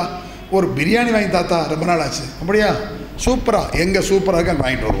சொல்லுங்கத்தா, ஒரு பிரியாணி வாங்கி தாத்தா, ரொம்ப நாள் ஆச்சு. அப்படியா, சூப்பராக, எங்கே சூப்பராக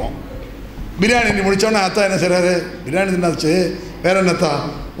வாங்கிட்டு வருவோம். பிரியாணி முடித்தோன்னே அத்தா என்ன செய்கிறாரு, பிரியாணி தின்னாச்சு, வேற என்னத்தா,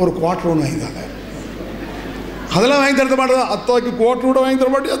 ஒரு குவார்டர் ஒன்று வாங்கி தாங்க. அதெல்லாம் வாங்கி தர மாட்டேதா, அத்தாவுக்கு குவார்டர் கூட வாங்கி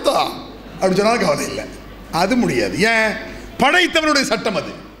தர மாட்டேன் அத்தா அப்படி சொன்னாலும் கவலை இல்லை. அது முடியாது. ஏன், படைத்தவனுடைய சட்டம்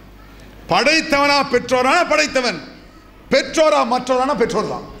அது. படைத்தவனா பெற்றோரானா படைத்தவன், பெற்றோரா மற்றோரானா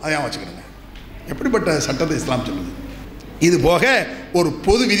பெற்றோர் தான். அதை வச்சுக்கிடுங்க. எப்படிப்பட்ட சட்டத்தை இஸ்லாம் சொல்லுது. இது போக ஒரு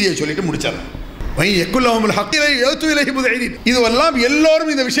பொது விதியை சொல்லிட்டு முடிச்சார். இதுவெல்லாம்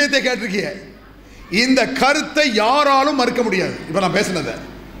எல்லோரும் இந்த விஷயத்தை கேட்டிருக்கீங்க. இந்த கருத்தை யாராலும் மறுக்க முடியாது. இப்ப நான் பேசினத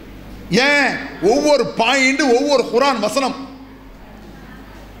ஏன், ஒவ்வொரு பாயிண்ட், ஒவ்வொரு குர்ஆன் வசனம்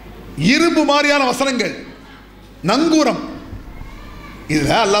இரும்பு மாதிரியான வசனங்கள், நங்கூரம்.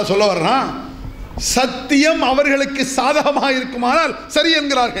 இதுல அல்லாஹ் சொல்ல வர்றான், சத்தியம் அவர்களுக்கு சாதகமாக இருக்குமானால் சரி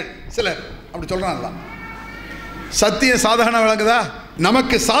என்கிறார்கள் சிலர். அப்படி சொல்றான். சத்தியம் சாதகனா விளங்குதா,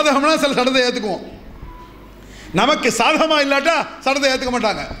 நமக்கு சாதகம்னா சில சட்டத்தை ஏற்றுக்குவோம், நமக்கு சாதகமா இல்லாட்டா சட்டத்தை ஏற்றுக்க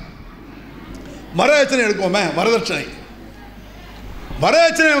மாட்டாங்க. வரதட்சணை எடுக்குவோமே, வரதட்சணை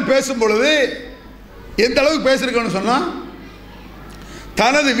பேசும் பொழுது எந்த அளவுக்கு பேசியிருக்கோன்னு சொன்னா,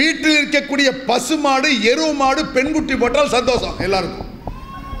 தனது வீட்டில் இருக்கக்கூடிய பசுமாடு, எருவு மாடு, பெண்குட்டி போட்டால் சந்தோஷம் எல்லாருக்கும்.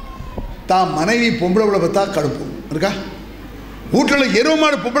 தான் மனைவி பொம்பளை பிள்ளை பார்த்தா கடுப்பு இருக்கா, வீட்டில் எருவு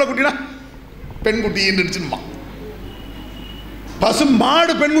மாடு பொம்பளை குட்டினா பெண்குட்டி இருந்துச்சுமா, பசு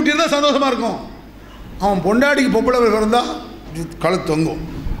மாடு பெண்குட்டி இருந்தால் சந்தோஷமா இருக்கும். அவன் பொண்டாடிக்கு பொம்பளை பிறந்தா கழு தொங்கும்.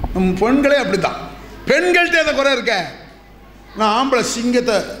 நம்ம பெண்களே அப்படித்தான், பெண்கள்கிட்ட அந்த குறை இருக்க. நான் ஆம்பளை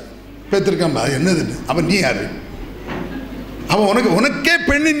சிங்கத்தை பெற்றிருக்கேன், அது என்னதுன்னு. அவன் நீ யாரு, அவன் உனக்கே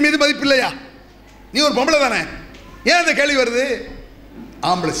பெண்ணின் மீது மதிப்பு இல்லையா, நீ ஒரு பொம்பளை தானே, ஏன் அந்த கேள்வி வருது.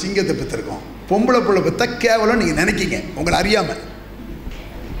 ஆம்பளை சிங்கத்தை பெற்றிருக்கோம், பொம்பளை பிள்ளை பெற்ற கேவலம் நீங்கள் நினைக்கிங்க உங்களை அறியாமல்.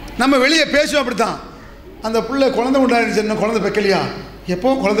 நம்ம வெளியே பேசுவோம் அப்படித்தான். அந்த பிள்ளை குழந்தை உண்டாயிருச்சு, குழந்தை பெக்கலையா,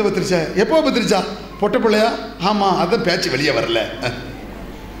 எப்போ குழந்தை பெற்றுருச்சா, எப்போ பெற்றுருச்சா, பொட்டை பிள்ளையா, ஆமாம் அதான் பேச்சு வெளியே வரல.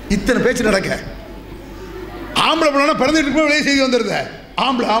 இத்தனை பேச்சு நடக்க, ஆம்பளை பிள்ளைனா பிறந்துட்டு இருக்கும் வெளியே செய்தி வந்துடுது,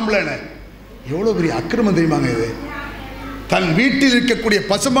 ஆம்பளைன்னு. எவ்வளோ பெரிய அக்கிரமம் தெரியுமாங்க இது. தன் வீட்டில் இருக்கக்கூடிய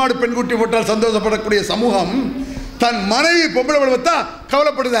பசுமாடு பெண்குட்டி போட்டால் சந்தோஷப்படக்கூடிய சமூகம் தன் மனைவி பொம்பளை வளர்த்தா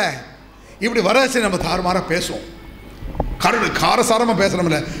கவலைப்படுத. இப்படி வரச்சு நம்ம தாறுமாறாக பேசுவோம், காரசாரமாக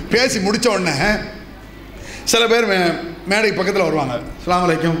பேசுகிறோம்ல. பேசி முடித்த உடனே சில பேர் மேடைக்கு பக்கத்தில் வருவாங்க, அஸ்ஸலாமு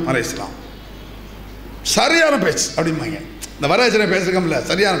அலைக்கும், அலைஹிஸ்ஸலாம். சரியான பேச்சு அப்படிம்பாங்க. இந்த வரதட்சணை பேசுகிறோம்ல,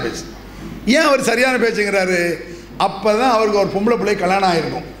 சரியான பேச்சு. ஏன் அவர் சரியான பேச்சுங்கிறாரு? அப்போ தான் அவருக்கு ஒரு பொம்பளை பிள்ளை கல்யாணம்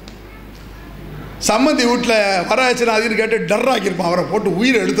ஆகிருக்கும். சம்மந்தி வீட்டில் வரதட்சணை அதுன்னு கேட்டு டர்ராக்கியிருப்பான், அவரை போட்டு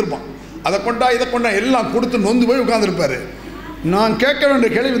உயிரை எடுத்திருப்பான். அதை கொண்டா இதை கொண்டா எல்லாம் கொடுத்து நொந்து போய் உட்காந்துருப்பார். நான் கேட்க வேண்டிய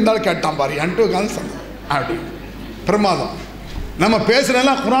கேள்வி இருந்தாலும் கேட்டான் பாரு என்ட்டு உட்காந்து சொன்னான். அப்படி பிரமாதம். நம்ம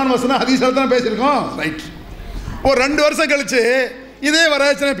பேசுகிறதெல்லாம் குரான் வசனம் ஹதீஸில் தான் பேசியிருக்கோம். ரைட். ஒரு 2 வருஷம் கழித்து இதே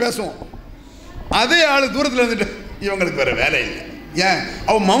வரதட்சணை பேசுவோம். அதே ஆள் தூரத்தில் இருந்துட்டு இவங்களுக்கு வேறு வேலை இல்லை, ஏன்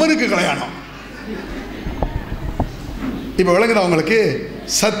அவன் மவனுக்கு கல்யாணம். இப்போ விளங்குது அவங்களுக்கு.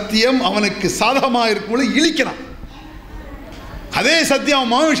 சத்தியம் அவனுக்கு சாதகமாக இருக்கும்போது இழிக்கிறான். அதே சத்தியம்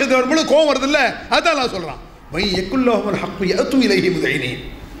அவன் மகன் விஷயத்தை வரும்போது கோவம் வருது இல்லை, அதான் நான் சொல்கிறான்.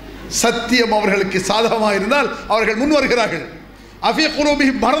 சத்தியம் அவர்களுக்கு சாதகமாக இருந்தால் அவர்கள் முன் வருகிறார்கள்.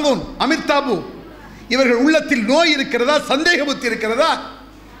 மரதோன் அமிர்தாபு, இவர்கள் உள்ளத்தில் நோய் இருக்கிறதா, சந்தேக புத்தி இருக்கிறதா?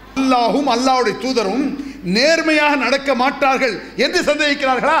 அல்லாஹும் அல்லாஹ்வுடைய தூதரும் நேர்மையாக நடக்க மாட்டார்கள் என்று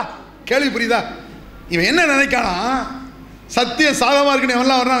சந்தேகிக்கிறார்களா? கேள்வி புரியுதா? இவன் என்ன நினைக்கானா, சத்தியம் சாதகமாக இருக்குன்னு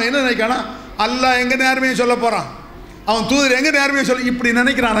எல்லாம் வர்றான். என்ன நினைக்கானா, அல்லாஹ் எங்கே நேர்மையை சொல்ல போகிறான், அவன் தூதர் எங்கே நேர்மையை சொல்ல, இப்படி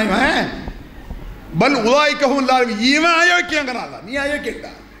நினைக்கிறான் இவன். பல் உதாய்க்கவும் இல்லாத இவன் அயோக்கியங்கிறான். நீ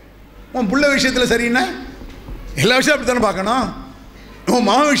அயோக்கியண்டா. உன் புள்ள விஷயத்தில் சரின்னா எல்லா விஷயம் அப்படி தானே பார்க்கணும். உன்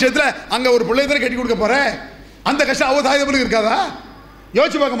மகன் விஷயத்தில் அங்கே ஒரு பிள்ளை தானே கட்டி கொடுக்க போகிற, அந்த கஷ்டம் அவ தாய்தப்பனுக்கு இருக்காதா?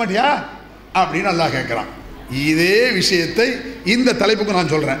 யோசிச்சு பார்க்க மாட்டியா அப்படின்னு அல்லாஹ் கேட்குறான். இதே விஷயத்தை இந்த தலைப்புக்கு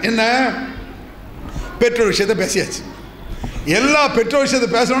நான் சொல்கிறேன். என்ன, பெற்றோர் விஷயத்தை பேசியாச்சு. எல்லா பெற்றோர் விஷயத்தை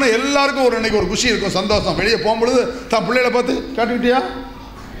பேசணும்னா எல்லாருக்கும் ஒரு அன்னைக்கு ஒரு குஷி இருக்கும், சந்தோஷம். வெளியே போகும்பொழுது தான் பிள்ளைகளை பார்த்து கேட்டுக்கிட்டியா,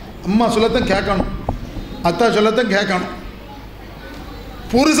 அம்மா சொல்லத்தான் கேட்கணும், அத்தா சொல்லத்தான் கேட்கணும்.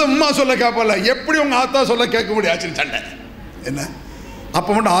 புருஷன் அம்மா சொல்ல கேட்பல, எப்படி உங்கள் ஆத்தா சொல்ல கேட்க முடியாச்சுன்னு சண்டை. என்ன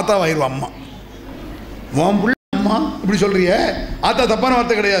அப்போ மட்டும் ஆத்தாவாயிருவா அம்மா. உன் பிள்ளை அம்மா இப்படி சொல்கிறிய, ஆத்தா தப்பான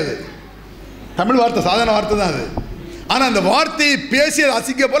வார்த்தை கிடையாது, தமிழ் வார்த்தை, சாதாரண வார்த்தை தான் அது. ஆனால் அந்த வார்த்தையை பேசி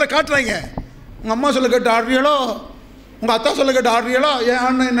அசிங்க போல காட்டுறாங்க. உங்கள் அம்மா சொல்ல கேட்டு ஆடுறீங்களோ, உங்கள் அத்தா சொல்ல கேட்டு ஆடுறீங்களோ.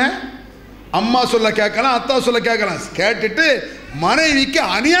 ஏன் என்ன, அம்மா சொல்ல கேட்கலாம், அத்தா சொல்ல கேட்கலாம். கேட்டுட்டு மனைவிக்கு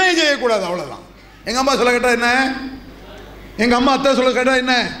அநியாயம் செய்யக்கூடாது, அவ்வளோதான். எங்கள் அம்மா சொல்ல கேட்டால் என்ன, எங்கள் அம்மா அத்தா சொல்ல கேட்டால்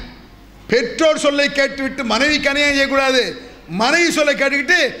என்ன. பெற்றோர் சொல்லை கேட்டுவிட்டு மனைவிக்கு அநியாயம் செய்யக்கூடாது, மனைவி சொல்ல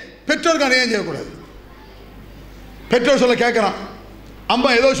கேட்டுக்கிட்டு பெற்றோருக்கு அநியாயம் செய்யக்கூடாது. பெற்றோர் சொல்ல கேட்குறான், அம்மா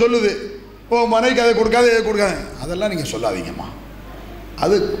ஏதோ சொல்லுது, ஓ மனைவிக்கு அதை கொடுக்காது எதை கொடுக்காது, அதெல்லாம் நீங்கள் சொல்லாதீங்கம்மா,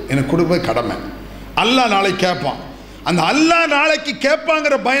 அது எனக்கு கொடுப்பது கடமை. அல்லாஹ் நாளைக்கு கேட்பான். அந்த அல்லாஹ் நாளைக்கு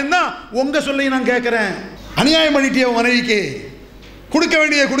கேட்பாங்கிற பயம்தான் உங்கள் சொல்லி நான் கேட்குறேன். அநியாயம் பண்ணிட்டியே மனைவிக்கு, கொடுக்க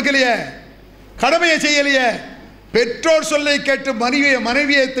வேண்டிய கொடுக்கலையே, கடமையை செய்யலையே. பெற்றோர் சொல்லை கேட்டு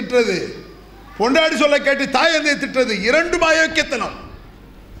மனைவியை திட்டுறது, பொண்டாடி சொல்ல கேட்டு தாயந்தையை திட்டுறது, இரண்டும் அயோக்கியத்தனம்.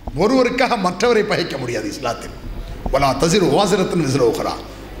 ஒருவருக்காக மற்றவரை பகைக்க முடியாது இஸ்லாத்தில். வலா தசிர் வாசிரத்தின் விசிறோகிறா,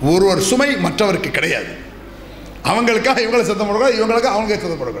 ஒருவர் சுமை மற்றவருக்கு கிடையாது. அவங்களுக்காக இவங்களை சத்தம் போடக்கூடாது, இவங்களுக்காக அவங்களுக்கு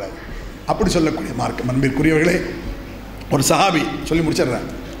சத்தம் போடக்கூடாது. அப்படி சொல்லக்கூடிய மார்க்கம். அன்பிற்குரியவர்களே, ஒரு சஹாபி சொல்லி முடிச்சிடுறேன்.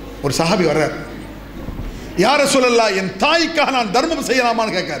 ஒரு சஹாபி வர்றார், யா ரசூலல்லாஹ், என் தாய்க்காக நான் தர்மம்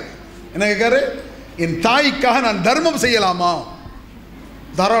செய்யலாமான்னு கேட்காரு. என்ன கேட்காரு, என் தாய்க்காக நான் தர்மம் செய்யலாமா?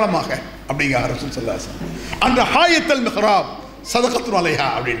 தாராளமாக அப்படிங்க ரசூல் ஸல்லல்லாஹு அலைஹி வஸல்லம். அந்த ஹாயத்தல் மிஹ்ராப் சதகத்துன் அலைஹா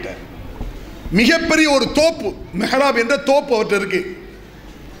அப்படின்ட்டு மிகப்பெரிய ஒரு தோப்பு, மெஹராப் என்ற தோப்பு அவர்கிட்ட இருக்கு.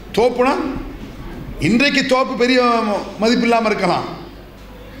 தோப்புனா இன்றைக்கு தோப்பு பெரிய மதிப்பு இல்லாமல் இருக்கலாம்,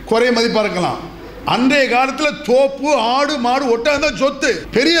 குறைய மதிப்பாக இருக்கலாம். அன்றைய காலத்தில் தோப்பு ஆடு மாடு ஒட்டகம் தான் சொத்து,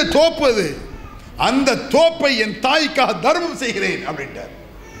 பெரிய தோப்பு அது. அந்த தோப்பை என் தாய்க்காக தர்மம் செய்கிறேன் அப்படின்ட்டார்.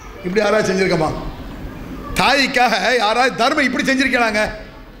 இப்படி யாராவது செஞ்சிருக்கமா? தாய்க்காக யாராவது தர்மம் இப்படி செஞ்சிருக்கிறாங்க?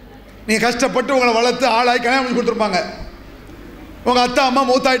 நீங்கள் கஷ்டப்பட்டு உங்களை வளர்த்து ஆளாகி கல்யாணம் பண்ணி கொடுத்துருப்பாங்க. உங்கள் அத்தா அம்மா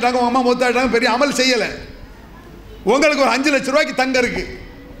மூத்தாயிட்டாங்க, உங்கள் அம்மா மூத்தாயிட்டாங்க, பெரிய அமல் செய்யலை. உங்களுக்கு ஒரு 5 லட்ச ரூபாய்க்கு தங்க இருக்கு.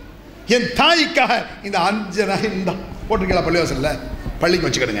 என் தாய்க்காக இந்த 5 நகை இந்த போட்டிருக்கீங்களா பள்ளிவாசலில், பள்ளிக்கு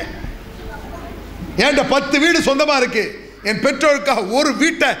வச்சுக்கிடுங்க. என்கிட்ட 10 வீடு சொந்தமாக இருக்கு, என் பெற்றோருக்காக ஒரு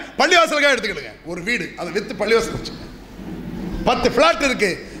வீட்டை பள்ளிவாசலுக்காக எடுத்துக்கிடுங்க. ஒரு வீடு அதை விற்று பள்ளிவாசல் வச்சுங்க. 10 ஃப்ளாட்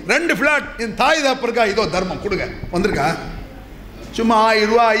இருக்கு, 2 ஃப்ளாட் என் தாய் தாப்பருக்கா, இதோ தர்மம் கொடுங்க. வந்திருக்கா? சும்மா 1000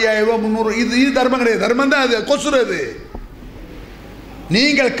 ரூபா 5000 ரூபா 300, இது தர்மம் கிடையாது. தர்மம் தான் அது, கொசுறது.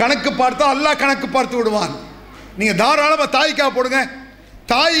 நீங்கள் கணக்கு பார்த்தா அல்லாஹ் கணக்கு பார்த்து விடுவான். நீங்கள் தாராளமாக தாய்க்காக போடுங்க.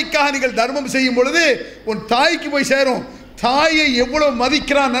 தாய்க்காக நீங்கள் தர்மம் செய்யும் பொழுது உன் தாய்க்கு போய் சேரும். தாயை எவ்வளவு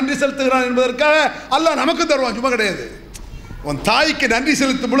மதிக்கிறான், நன்றி செலுத்துகிறான் என்பதற்காக அல்லாஹ் நமக்கு தருவான், சும்மா கிடையாது. உன் தாய்க்கு நன்றி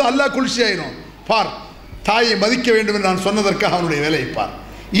செலுத்தும் பொழுது அல்லாஹ் குளிர்ச்சி ஆயிடும். பார், தாயை மதிக்க வேண்டும் என்று நான் சொன்னதற்காக அவனுடைய வேலையை பார்.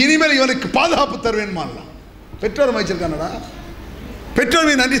 இனிமேல் இவனுக்கு பாதுகாப்பு தருவேன். பெற்றோர் மதிச்சிருக்கானடா, பெற்றோர்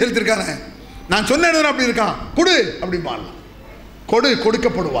மீது நன்றி செலுத்திருக்கானே, நான் சொன்ன அப்படி இருக்கான், கொடு அப்படிம்பான். கொடு,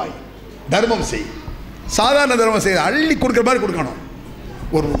 கொடுக்கப்படுவாய். தர்மம் செய். சாதாரண தர்மம் செய்ய அள்ளி கொடுக்குற மாதிரி கொடுக்கணும்.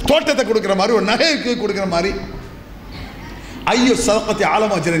 ஒரு தோட்டத்தை கொடுக்குற மாதிரி, ஒரு நகைக்கு கொடுக்குற மாதிரி. ஐயோ சதகத்தை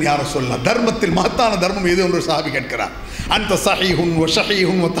ஆலமாஜரன் யார சொல்லலாம், தர்மத்தில் மகத்தான தர்மம் எது என்று சஹாபி கேட்கிறார். அந்த சஹீஹுன் வ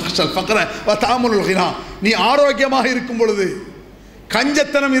ஷஹீஹுன் வ தஹ்ஷல் ஃபக்ர வ தஅமுலுல் கினா. நீ ஆரோக்கியமாக இருக்கும் பொழுது,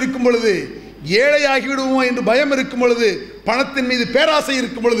 கஞ்சத்தனம் இருக்கும் பொழுது, ஏழையாகி விடுவோம் என்று பயம் இருக்கும் பொழுது, பணத்தின் மீது பேராசை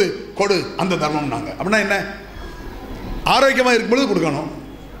இருக்கும் பொழுது கொடு, அந்த தர்மம். நாங்கள் அப்படின்னா என்ன, ஆரோக்கியமாக இருக்கும் பொழுது கொடுக்கணும்.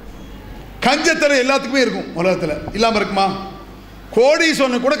 கஞ்சத்தனம் எல்லாத்துக்குமே இருக்கும் உலகத்தில், இல்லாமல் இருக்குமா?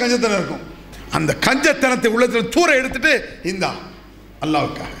 கோடீஸ்வரனுக்கு கூட கஞ்சத்தனம் இருக்கும். அந்த கஞ்சத்தனத்தை உள்ளத்தில் தூர எடுத்துட்டு, இந்தா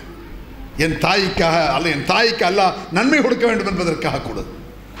அல்லாவுக்காக, என் தாய்க்காக அல்ல, என் தாய்க்கு அல்லாஹ் நன்மை கொடுக்க வேண்டும் என்பதற்காக கொடு.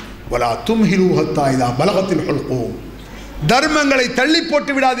 வலா தும்ஹிலூ ஹத்தா இதா பலகத்தில் ஹுல்கூம். தர்மங்களை தள்ளி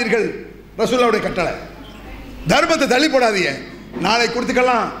போட்டு விடாதீர்கள், ரசூலுல்லாஹ்வுடைய கட்டளை. தர்மத்தை தள்ளி போடாதீங்க. நாளை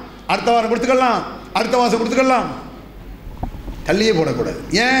கொடுத்துக்கலாம், அடுத்த வாரம் கொடுத்துக்கலாம், அடுத்த மாதம் கொடுத்துக்கலாம், தள்ளியே போடக்கூடாது.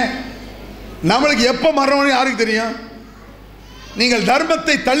 ஏன்? நம்மளுக்கு எப்போ மரணம்னு யாருக்கு தெரியும்? நீங்கள்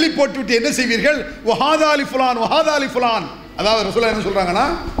தர்மத்தை தள்ளி போட்டுவிட்டு என்ன செய்வீர்கள்? வஹாதாலி ஃபுலான் வஹாதாலி ஃபுலான். அதாவது ரசூலுல்லாஹ் என்ன சொல்கிறாங்கன்னா,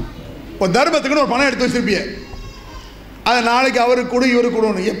 இப்போ தர்மத்துக்குன்னு ஒரு பணம் எடுத்து வச்சிருப்பீங்க, அதை நாளைக்கு அவருக்கு கொடு இவருக்கு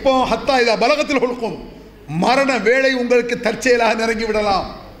கொடுக்கணும். எப்போ? ஹத்தா இதா பலகத்தில் ஹுல்கும். மரண வேளை உங்களுக்கு தற்செயலாக நெருங்கி விடலாம்.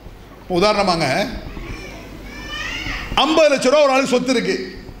 உதாரணமாங்க, 50 லட்ச ரூபா ஒரு ஆளுக்கு சொத்து இருக்கு,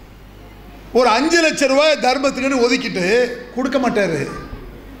 ஒரு 5 லட்ச ரூபாய் தர்மத்துக்குன்னு ஒதுக்கிட்டு கொடுக்க மாட்டார்,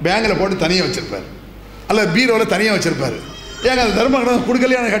 பேங்கில் போட்டு தனியாக வச்சிருப்பார், அல்ல பீரோவில் தனியாக வச்சிருப்பார். ஏங்க அந்த தர்மம்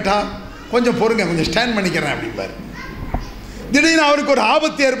கொடுக்கலையான்னு கேட்டால், கொஞ்சம் பொறுங்க, கொஞ்சம் ஸ்டாண்ட் பண்ணிக்கிறேன் அப்படிம்பார். திடீர்னு அவருக்கு ஒரு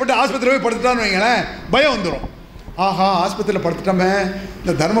ஆபத்து ஏற்பட்டு ஆஸ்பத்திரியில் போய் படுத்துட்டான்னு வைங்களேன், பயம் வந்துடும். ஆஹா, ஆஸ்பத்திரியில் படுத்துட்டோமே,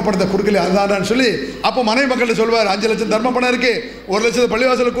 இந்த தர்ம பணத்தை கொடுக்கல அதுதான்னு சொல்லி அப்போ மனைவி மக்கள்கிட்ட சொல்லுவார், 5 லட்சம் தர்ம பணம் இருக்குது, 1 லட்சத்தை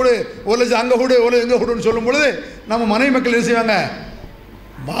பள்ளிவாசலுக்கு கொடு, 1 லட்சம் அங்கே கொடு, 1 எங்கே கொடுன்னு சொல்லும் பொழுது நம்ம மனைவி மக்கள் என்ன செய்வாங்க?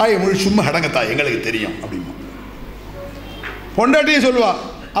 வாயை மொழி சும்மா அடங்கத்தா, எங்களுக்கு தெரியும் அப்படிமா. பொண்டாட்டியே சொல்லுவா,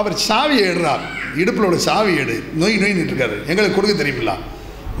 அவர் சாவியை எடுறார், இடுப்பில் ஒரு சாவி எடு, நோய் நோயின்னு இருக்காரு, எங்களுக்கு கொடுக்க தெரியுமில்ல.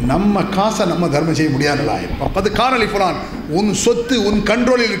 நம்ம காசை நம்ம தர்மம் செய்ய முடியாதுல்ல. அது காரணி புலான், உன் சொத்து உன்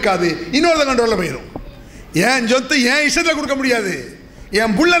கண்ட்ரோலில் இருக்காது, இன்னொரு கண்ட்ரோலில் போயிடும். என் சொத்து என் இஷ்டத்தில் கொடுக்க முடியாது,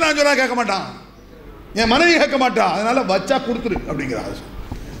 என் புள்ள நான் சொன்னா கேட்க மாட்டான், என் மனைவி கேட்க மாட்டான், அதனால் வச்சா கொடுத்துரு அப்படிங்கிறார்.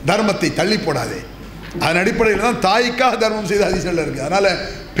 தர்மத்தை தள்ளி போடாதே. அதன் அடிப்படையில் தான் தாய்க்காக தர்மம் செய்த ஹதீஸ்கள் இருக்குது. அதனால்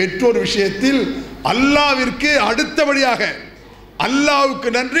பெற்றோர் விஷயத்தில் அல்லாவிற்கு அடுத்தபடியாக, அல்லாவுக்கு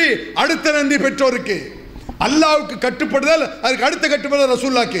நன்றி, அடுத்த நன்றி பெற்றோருக்கு. அல்லாவுக்கு கட்டுப்படுதல், அதுக்கு அடுத்த கட்டுப்படுதல்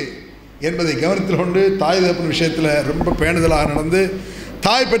ரசூலுல்லாஹ்க்கு என்பதை கவனத்தில் கொண்டு தாய் தகப்பன் விஷயத்தில் ரொம்ப பேணுதலாக நடந்து,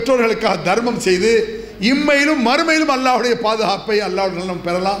 தாய் பெற்றோர்களுக்காக தர்மம் செய்து இம்மையிலும் மறுமையிலும் அல்லாஹ்வுடைய பாதுகாப்பை, அல்லாஹ்வுடைய நலம்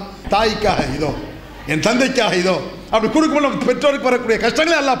பெறலாம். தாய்க்காக இதோ, என் தந்தைக்காக இதோ அப்படி கொடுக்கும்போது நம்ம பெற்றோருக்கு வரக்கூடிய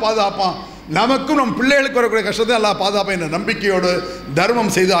கஷ்டங்களை அல்லாஹ் பாதுகாப்பான், நமக்கும் நம் பிள்ளைகளுக்கு வரக்கூடிய கஷ்டத்தை அல்லாஹ் பாதுகாப்பான் என்ற நம்பிக்கையோடு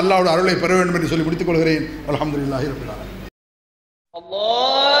தர்மம் செய்து அல்லாஹ்வுடைய அருளை பெற வேண்டும் என்று சொல்லி முடித்துக் கொள்கிறேன். அல்ஹம்துலில்லாஹி ரப்பில் ஆலமீன்.